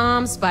on the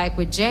ComSpike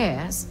with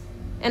Jazz,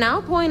 and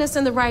I'll point us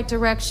in the right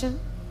direction.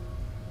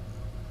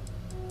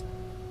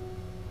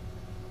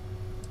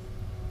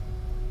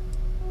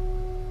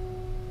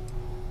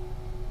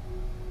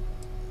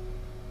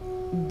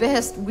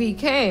 Best we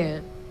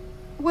can.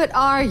 What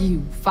are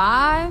you,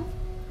 5?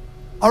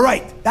 All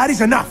right, that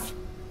is enough.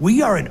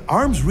 We are in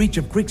arm's reach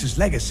of Crix's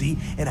legacy,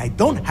 and I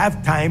don't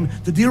have time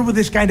to deal with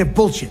this kind of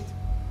bullshit.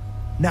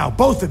 Now,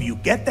 both of you,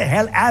 get the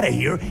hell out of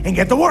here and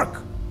get to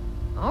work.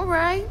 All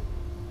right,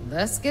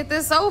 let's get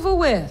this over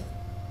with.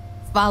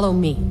 Follow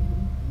me.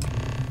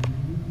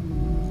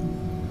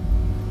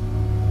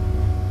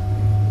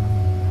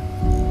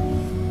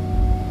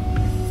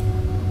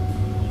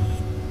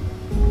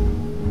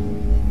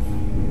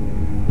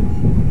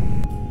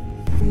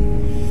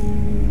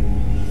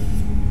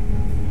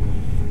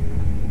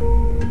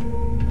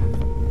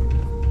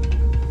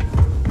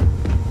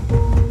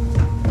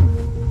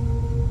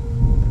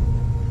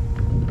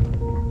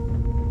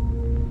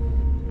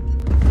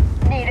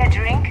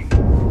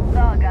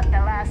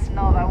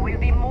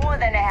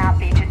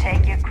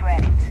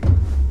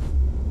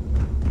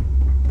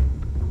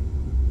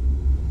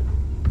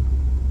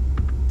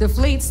 The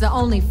fleet's the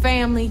only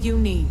family you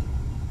need.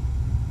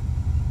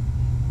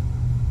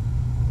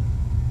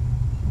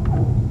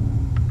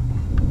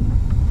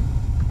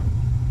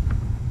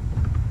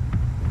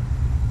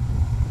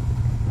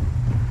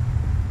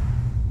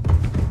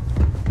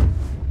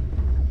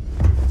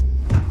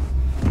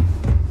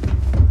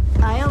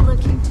 Are you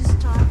looking to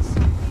start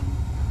something?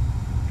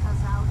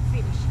 'Cause I'll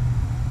finish it.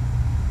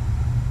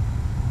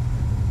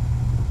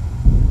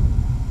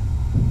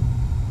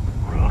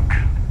 Rook.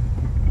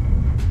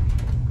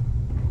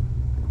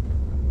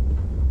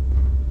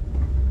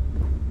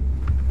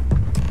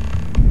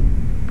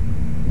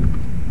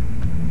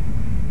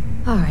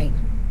 All right,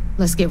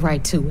 let's get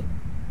right to it.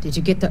 Did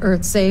you get the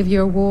Earth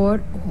Savior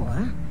Award,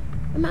 or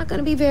am I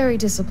gonna be very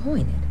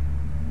disappointed?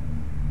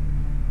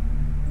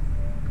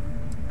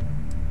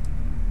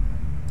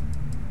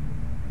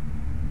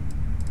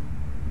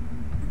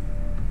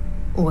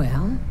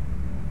 Well,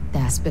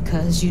 that's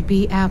because you'd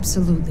be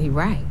absolutely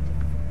right.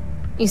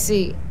 You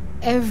see,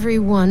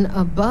 everyone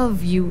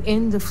above you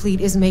in the fleet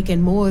is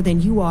making more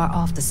than you are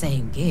off the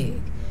same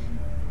gig.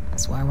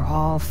 That's why we're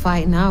all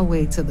fighting our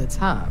way to the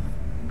top.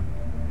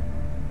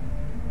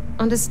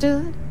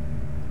 Understood?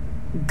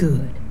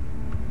 Good.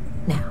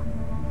 Now,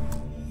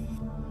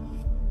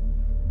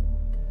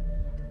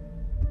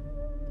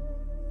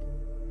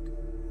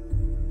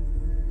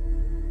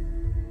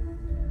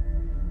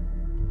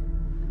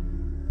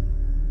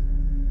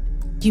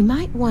 you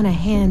might want to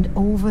hand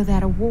over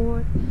that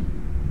award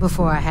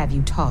before I have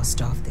you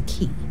tossed off the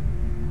key.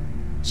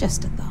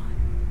 Just a thought.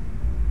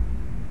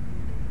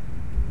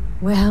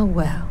 Well,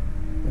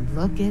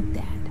 look at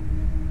that.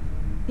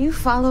 You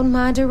followed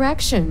my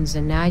directions,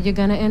 and now you're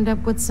gonna end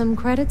up with some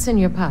credits in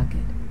your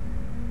pocket.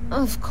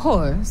 Of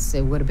course,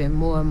 it would have been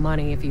more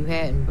money if you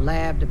hadn't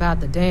blabbed about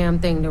the damn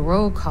thing to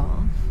roll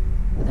call,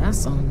 but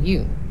that's on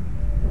you.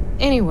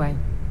 Anyway,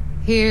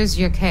 here's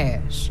your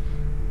cash.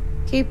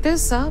 Keep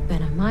this up,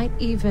 and I might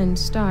even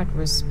start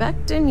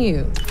respecting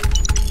you.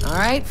 All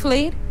right,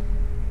 Fleet?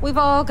 We've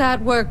all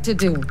got work to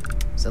do,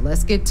 so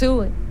let's get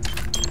to it.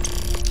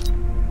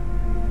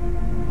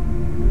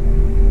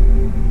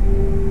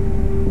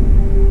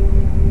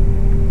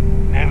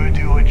 Never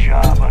do a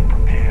job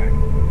unprepared.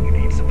 You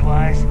need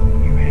supplies,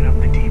 you hit up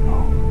the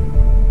depot.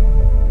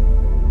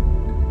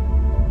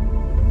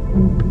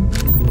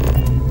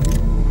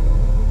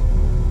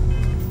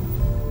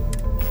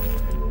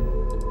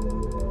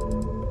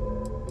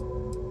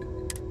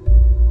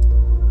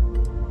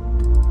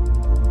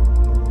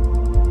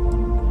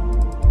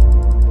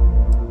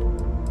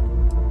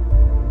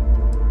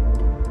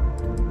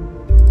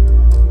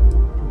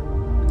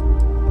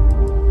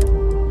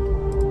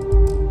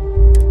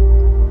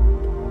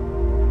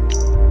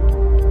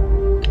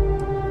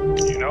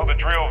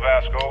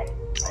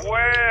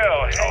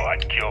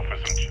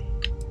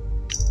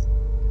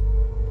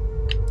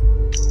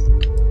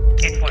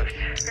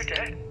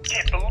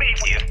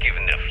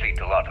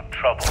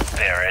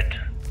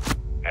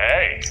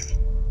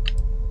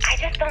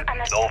 just don't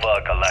understand.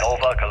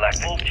 Nova collect.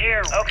 Well,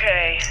 dear.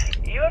 Okay.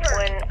 You ever...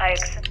 When I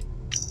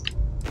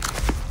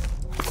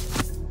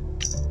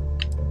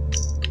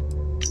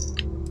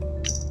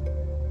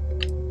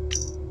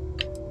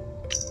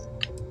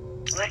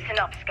Listen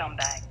up,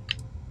 scumbag.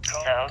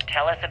 So,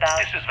 tell us about...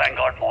 This is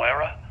Vanguard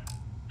Moira.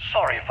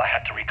 Sorry if I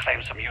had to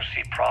reclaim some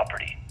UC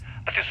property,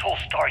 but this whole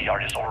star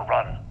yard is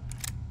overrun.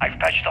 I've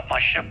patched up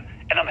my ship,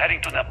 and I'm heading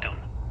to Neptune.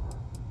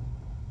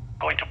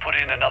 Going to put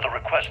in another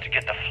request to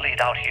get the fleet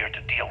out here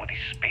to deal with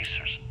these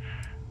spacers.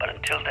 But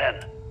until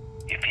then,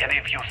 if any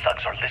of you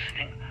thugs are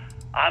listening,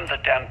 I'm the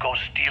damn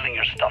ghost stealing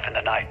your stuff in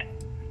the night.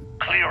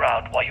 Clear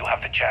out while you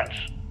have the chance.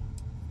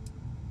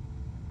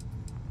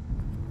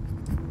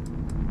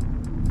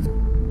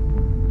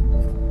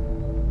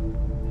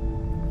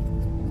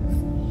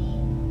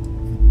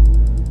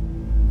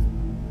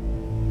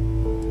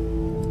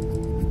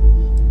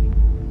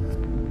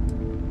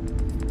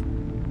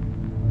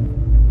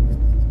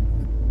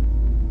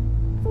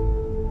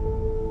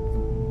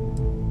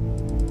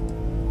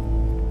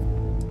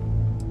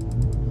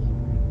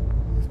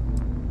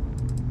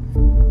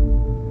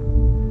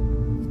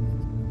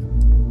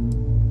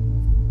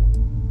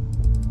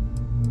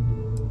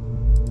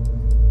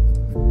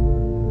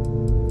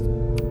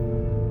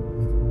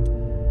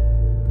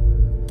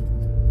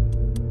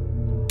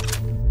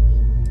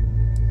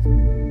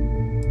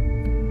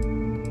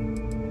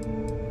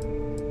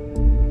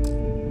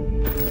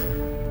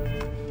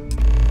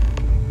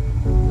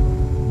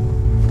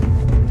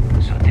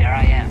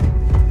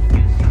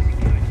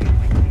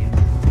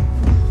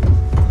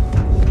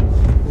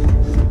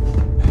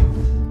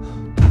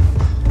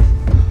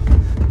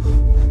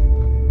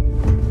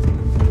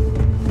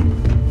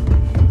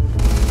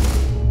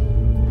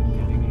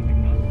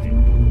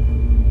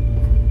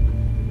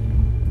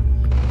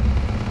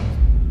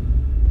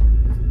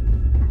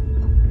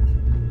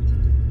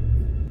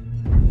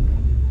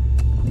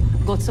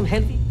 Got some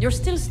healthy? You're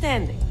still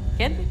standing,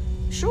 can't we?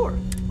 Sure.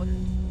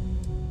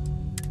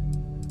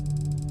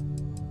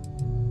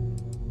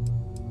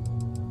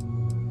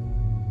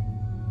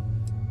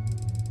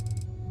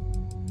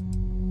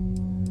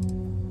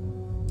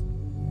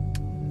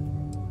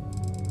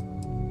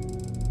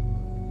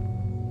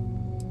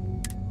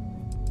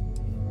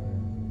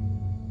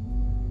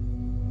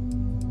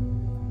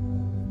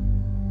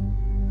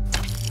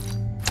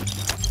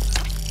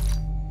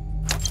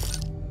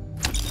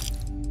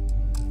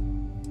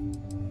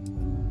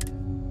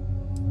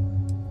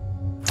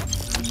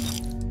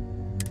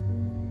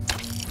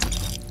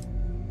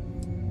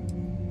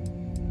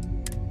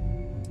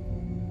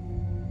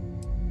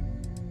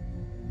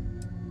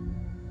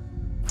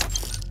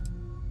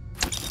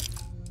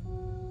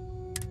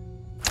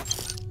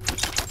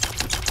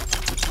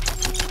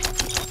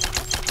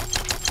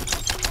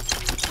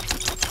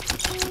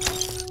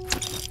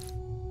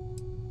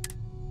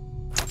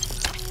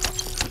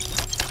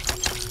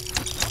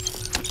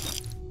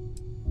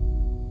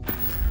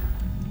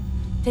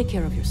 Take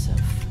care of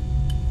yourself.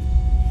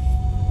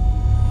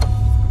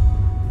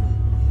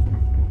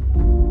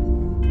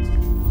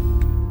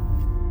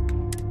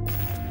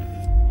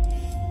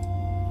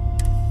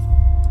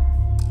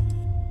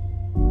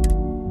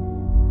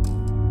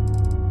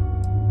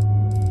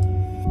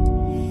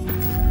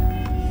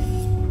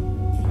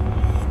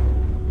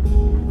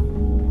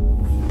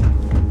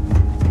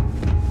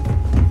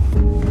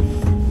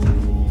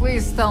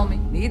 Please tell me,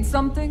 need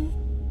something?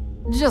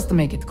 Just to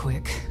make it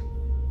quick.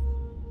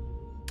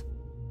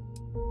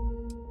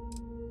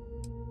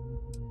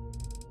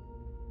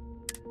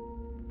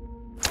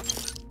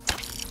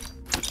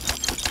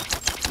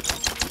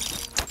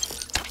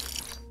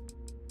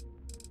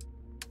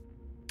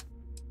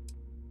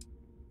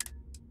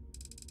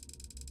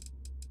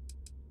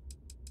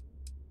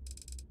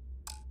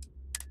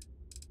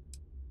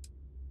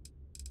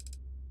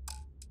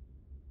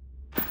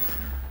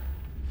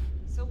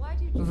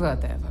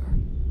 Whatever.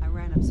 I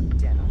ran up some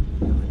debt on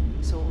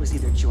you, so it was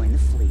either join the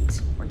fleet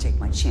or take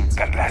my chances.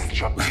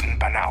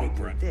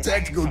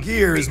 Tactical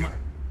gear is my...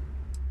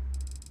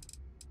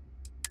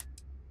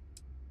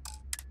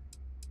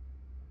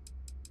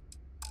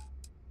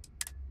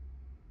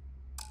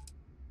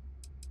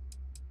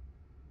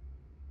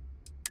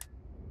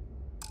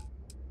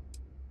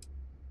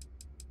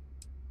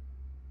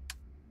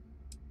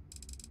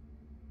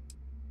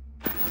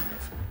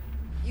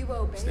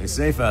 Stay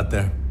safe out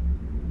there.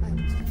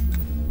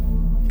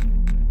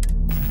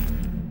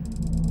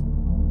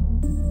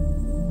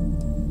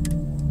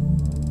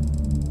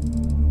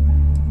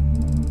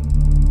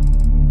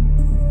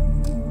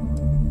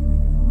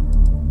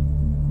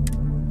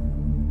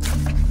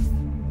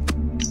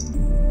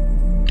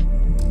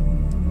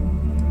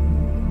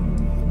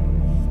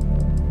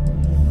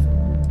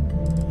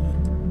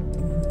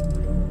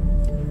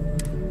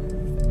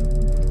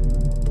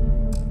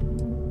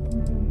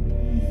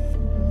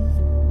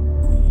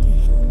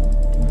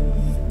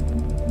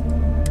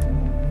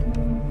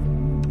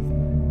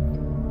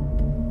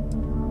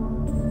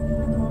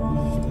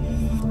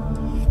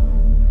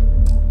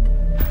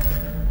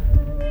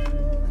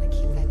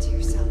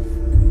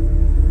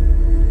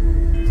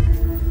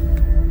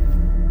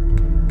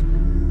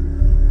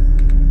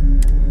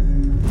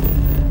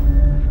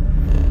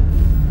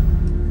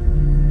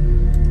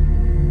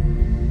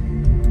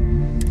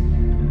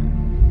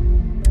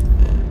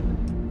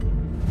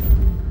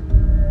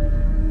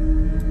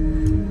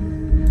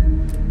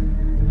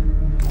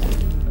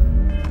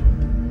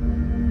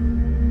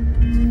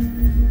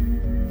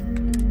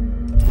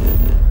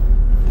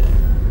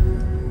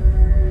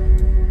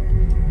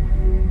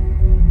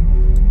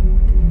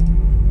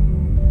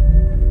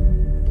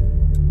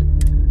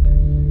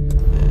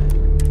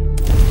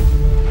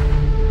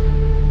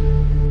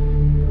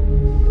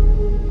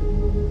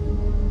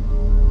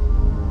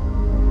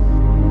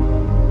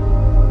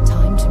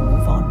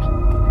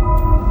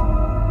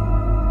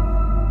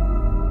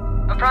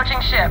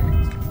 approaching ship.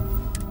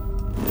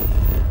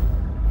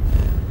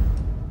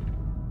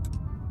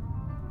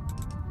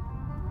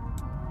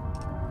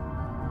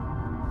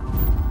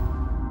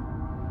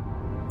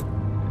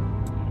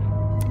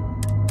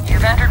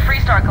 You've entered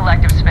Freestar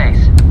Collective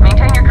space.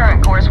 Maintain your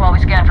current course while we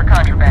scan for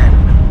contraband.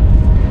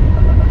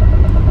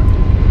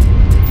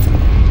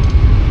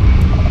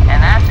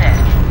 And that's it.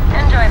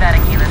 Enjoy that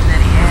Aquila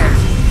City air.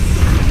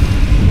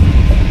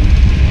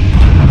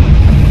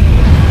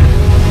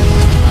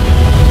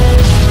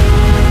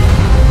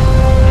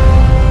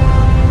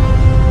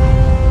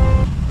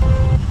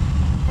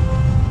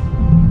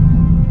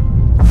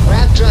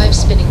 Grav drive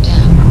spinning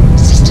down.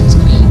 Systems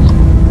green.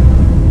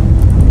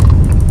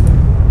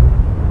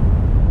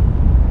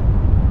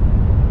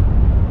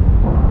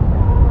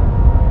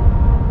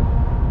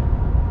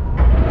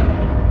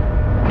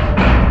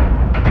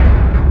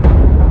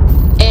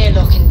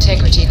 Airlock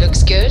integrity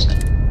looks good.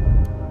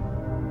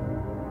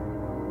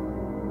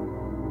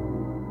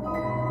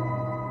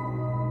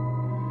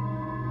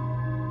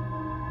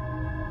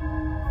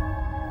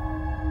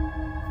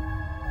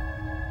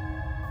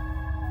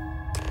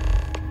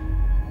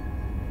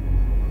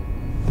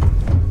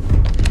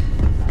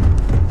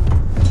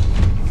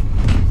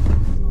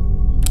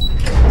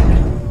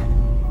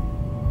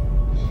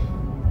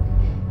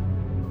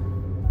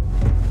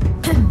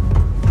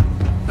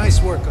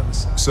 Nice work on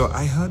this. So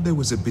I heard there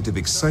was a bit of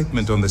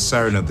excitement on the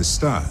Siren of the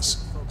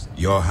Stars.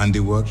 Your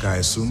handiwork, I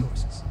assume?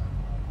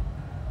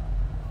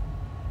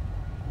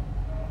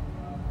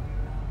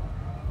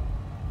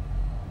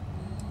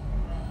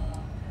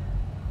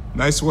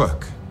 Nice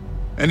work.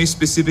 Any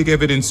specific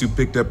evidence you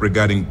picked up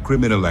regarding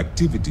criminal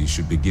activity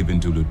should be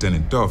given to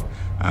Lieutenant Toft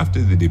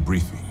after the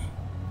debriefing.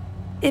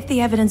 If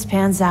the evidence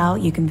pans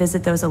out, you can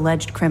visit those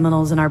alleged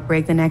criminals in our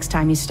brig the next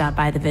time you stop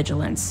by the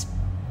Vigilance.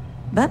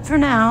 But for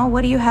now,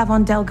 what do you have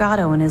on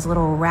Delgado and his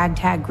little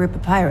ragtag group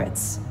of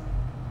pirates?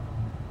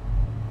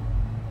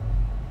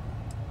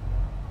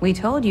 We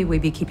told you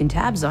we'd be keeping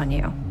tabs on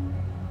you.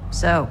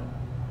 So,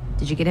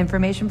 did you get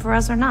information for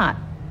us or not?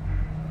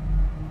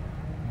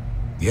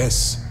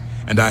 Yes,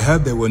 and I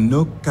heard there were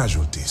no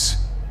casualties.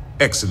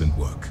 Excellent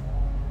work.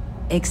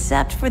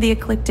 Except for the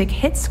eclectic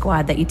hit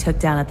squad that you took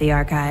down at the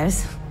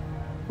archives.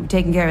 We've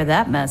taken care of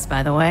that mess,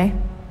 by the way.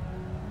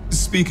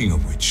 Speaking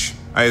of which,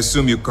 I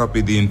assume you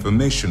copied the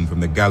information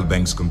from the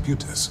Galbank's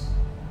computers.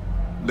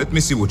 Let me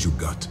see what you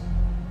got.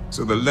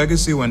 So the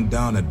legacy went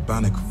down at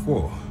Bannock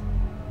 4.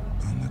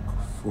 Bannock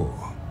 4.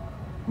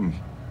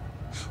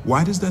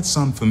 Why does that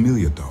sound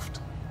familiar,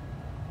 Toft?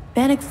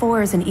 Bannock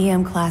 4 is an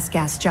EM-class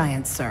gas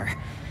giant, sir.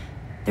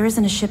 There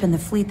isn't a ship in the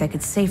fleet that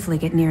could safely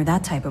get near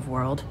that type of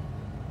world.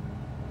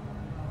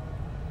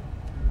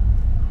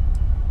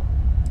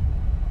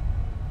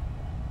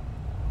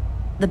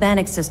 The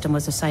Bannock system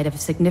was the site of a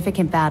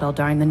significant battle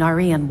during the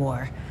Narian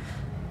War.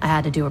 I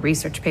had to do a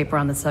research paper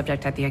on the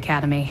subject at the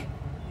Academy.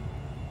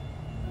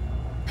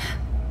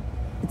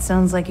 It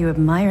sounds like you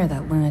admire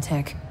that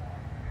lunatic.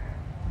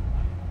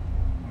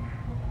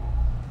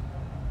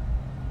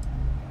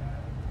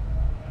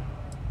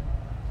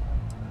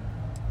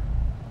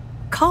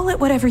 Call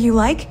it whatever you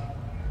like.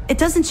 It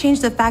doesn't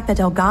change the fact that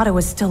Delgado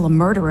is still a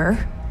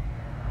murderer.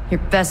 Your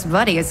best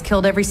buddy has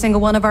killed every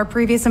single one of our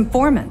previous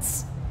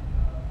informants.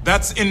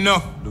 That's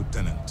enough,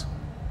 Lieutenant.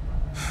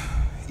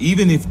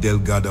 Even if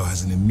Delgado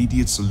has an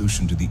immediate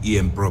solution to the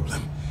EM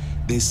problem,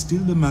 there's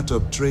still the matter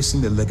of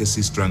tracing the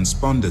Legacy's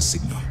transponder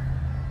signal.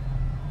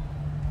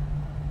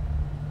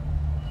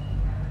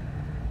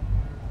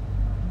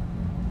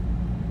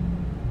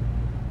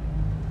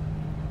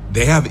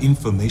 They have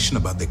information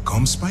about the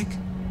comm spike?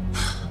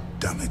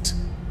 Damn it.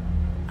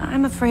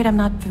 I'm afraid I'm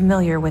not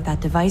familiar with that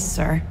device,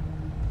 sir.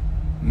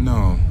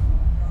 No,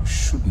 you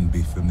shouldn't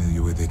be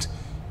familiar with it.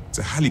 It's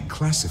a highly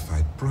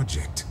classified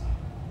project.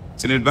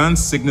 It's an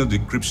advanced signal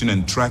decryption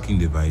and tracking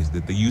device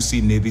that the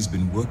UC Navy's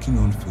been working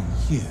on for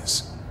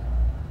years.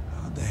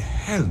 How the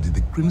hell did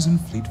the Crimson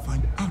Fleet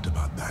find out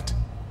about that?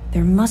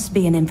 There must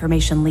be an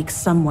information leak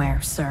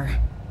somewhere, sir.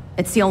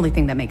 It's the only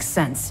thing that makes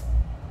sense.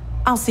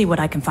 I'll see what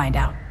I can find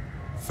out.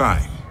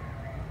 Fine.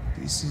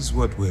 This is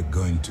what we're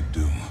going to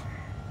do.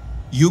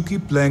 You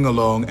keep playing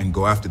along and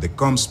go after the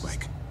comm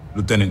spike.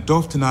 Lieutenant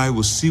Toft and I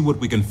will see what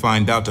we can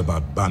find out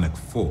about Bannock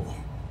 4.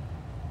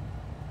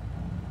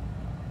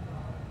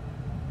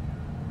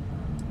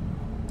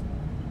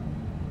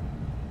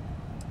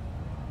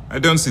 I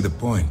don't see the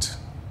point.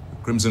 The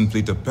Crimson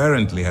Fleet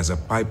apparently has a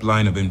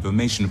pipeline of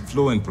information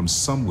flowing from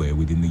somewhere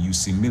within the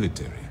UC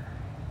military.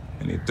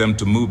 Any attempt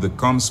to move the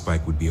comm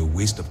spike would be a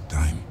waste of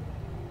time.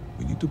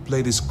 We need to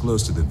play this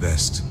close to the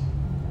vest.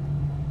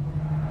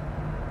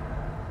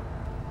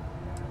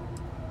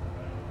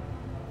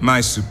 My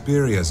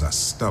superiors are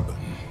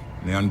stubborn.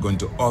 They aren't going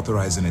to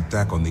authorize an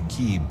attack on the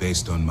key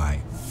based on my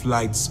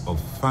flights of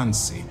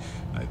fancy,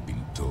 I've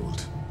been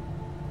told.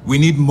 We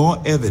need more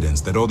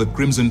evidence that all the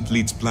Crimson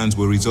Fleet's plans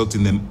will result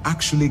in them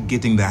actually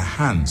getting their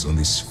hands on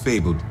this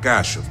fabled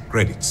cache of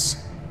credits.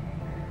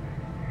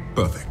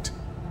 Perfect.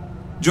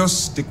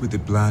 Just stick with the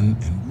plan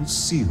and we'll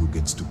see who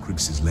gets to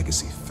Crix's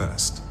legacy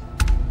first.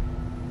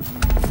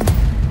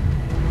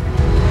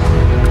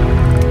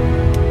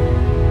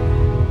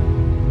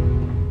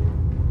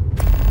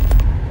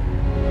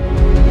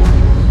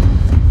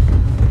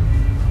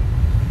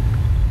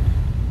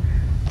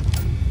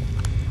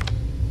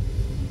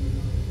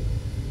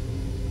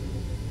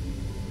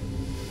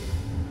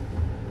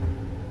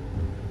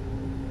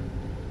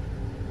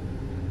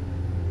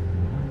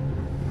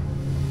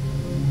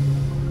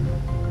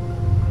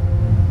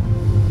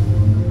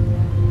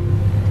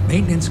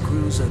 Maintenance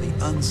crews are the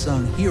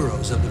unsung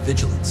heroes of the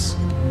Vigilance.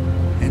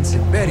 And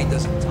Simberi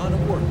does a ton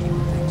of work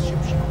keeping things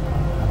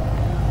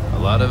shipshape. A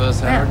lot of us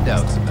have our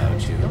doubts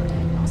about you.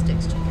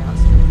 Diagnostics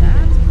checkouts do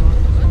that.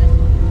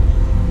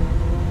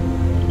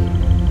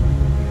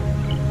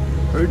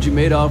 Heard you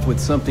made off with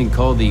something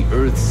called the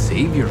Earth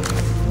Savior.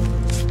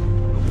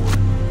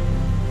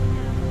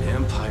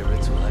 Damn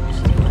pirates will have you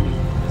steal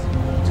anything that's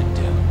bolted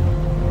down.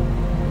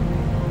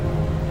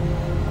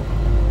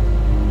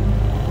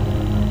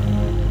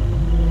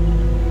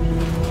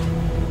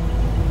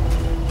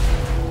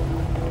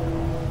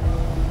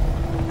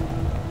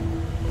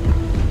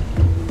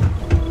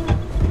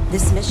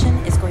 This mission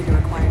is going to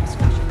require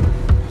discretion.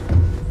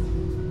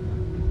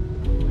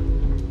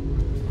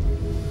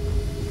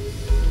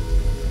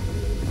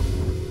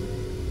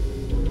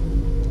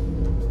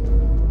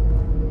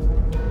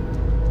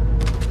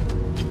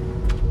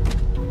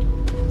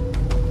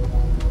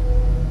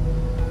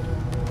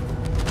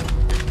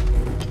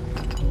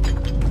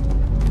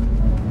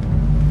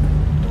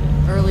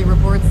 Early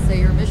reports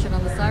say your mission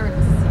on the Siren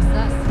was a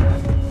success.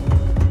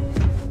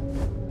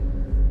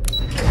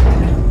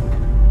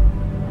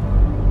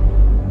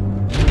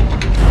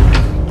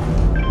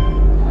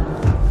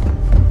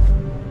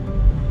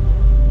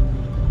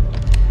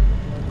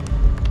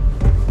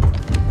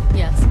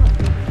 Yes.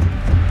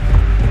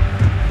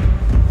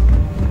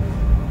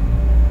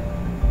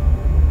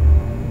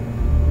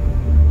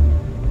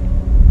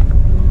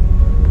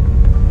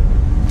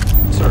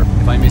 Sir,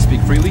 if I may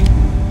speak freely,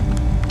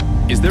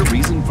 is there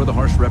reason for the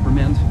harsh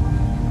reprimand?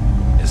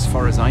 As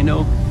far as I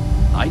know,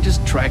 I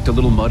just tracked a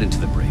little mud into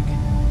the brig.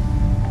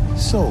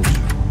 Soldier,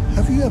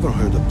 have you ever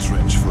heard of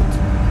trench foot?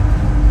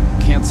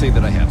 Can't say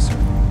that I have, sir.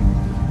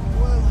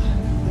 Well,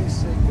 they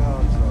say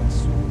guards aren't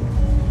super.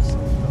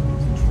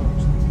 Sometimes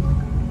trust.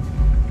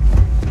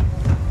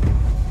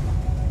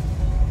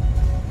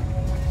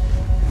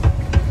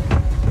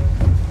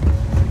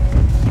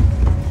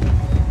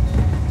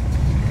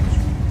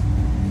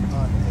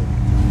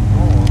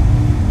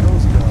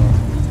 Those guards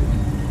will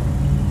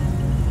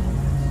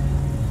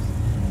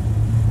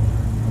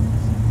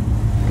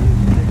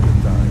take the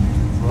time to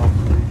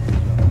properly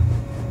develop.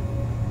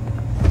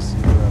 You see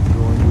where I'm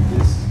going with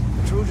this?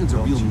 Trojan's a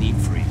real neat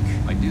freak.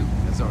 I do.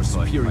 As our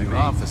superior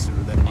officer,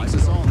 that makes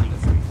us all neat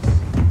freaks.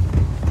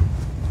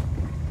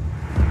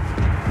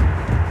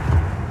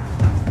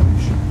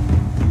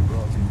 We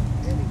brought in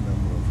any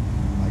number of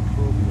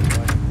microbial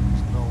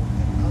viruses known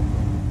and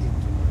unknown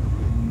into my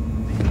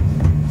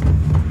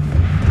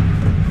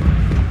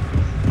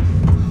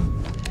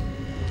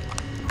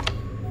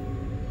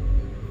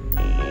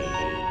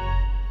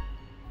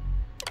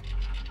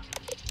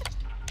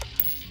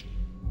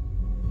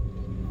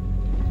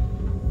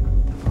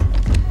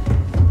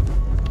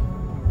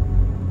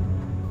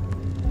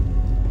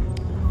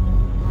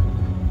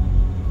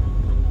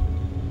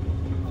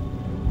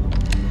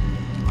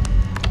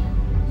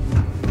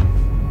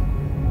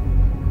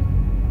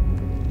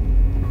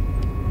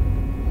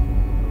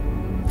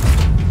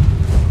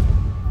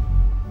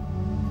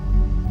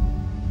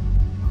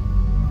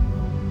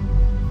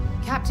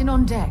Captain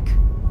on deck.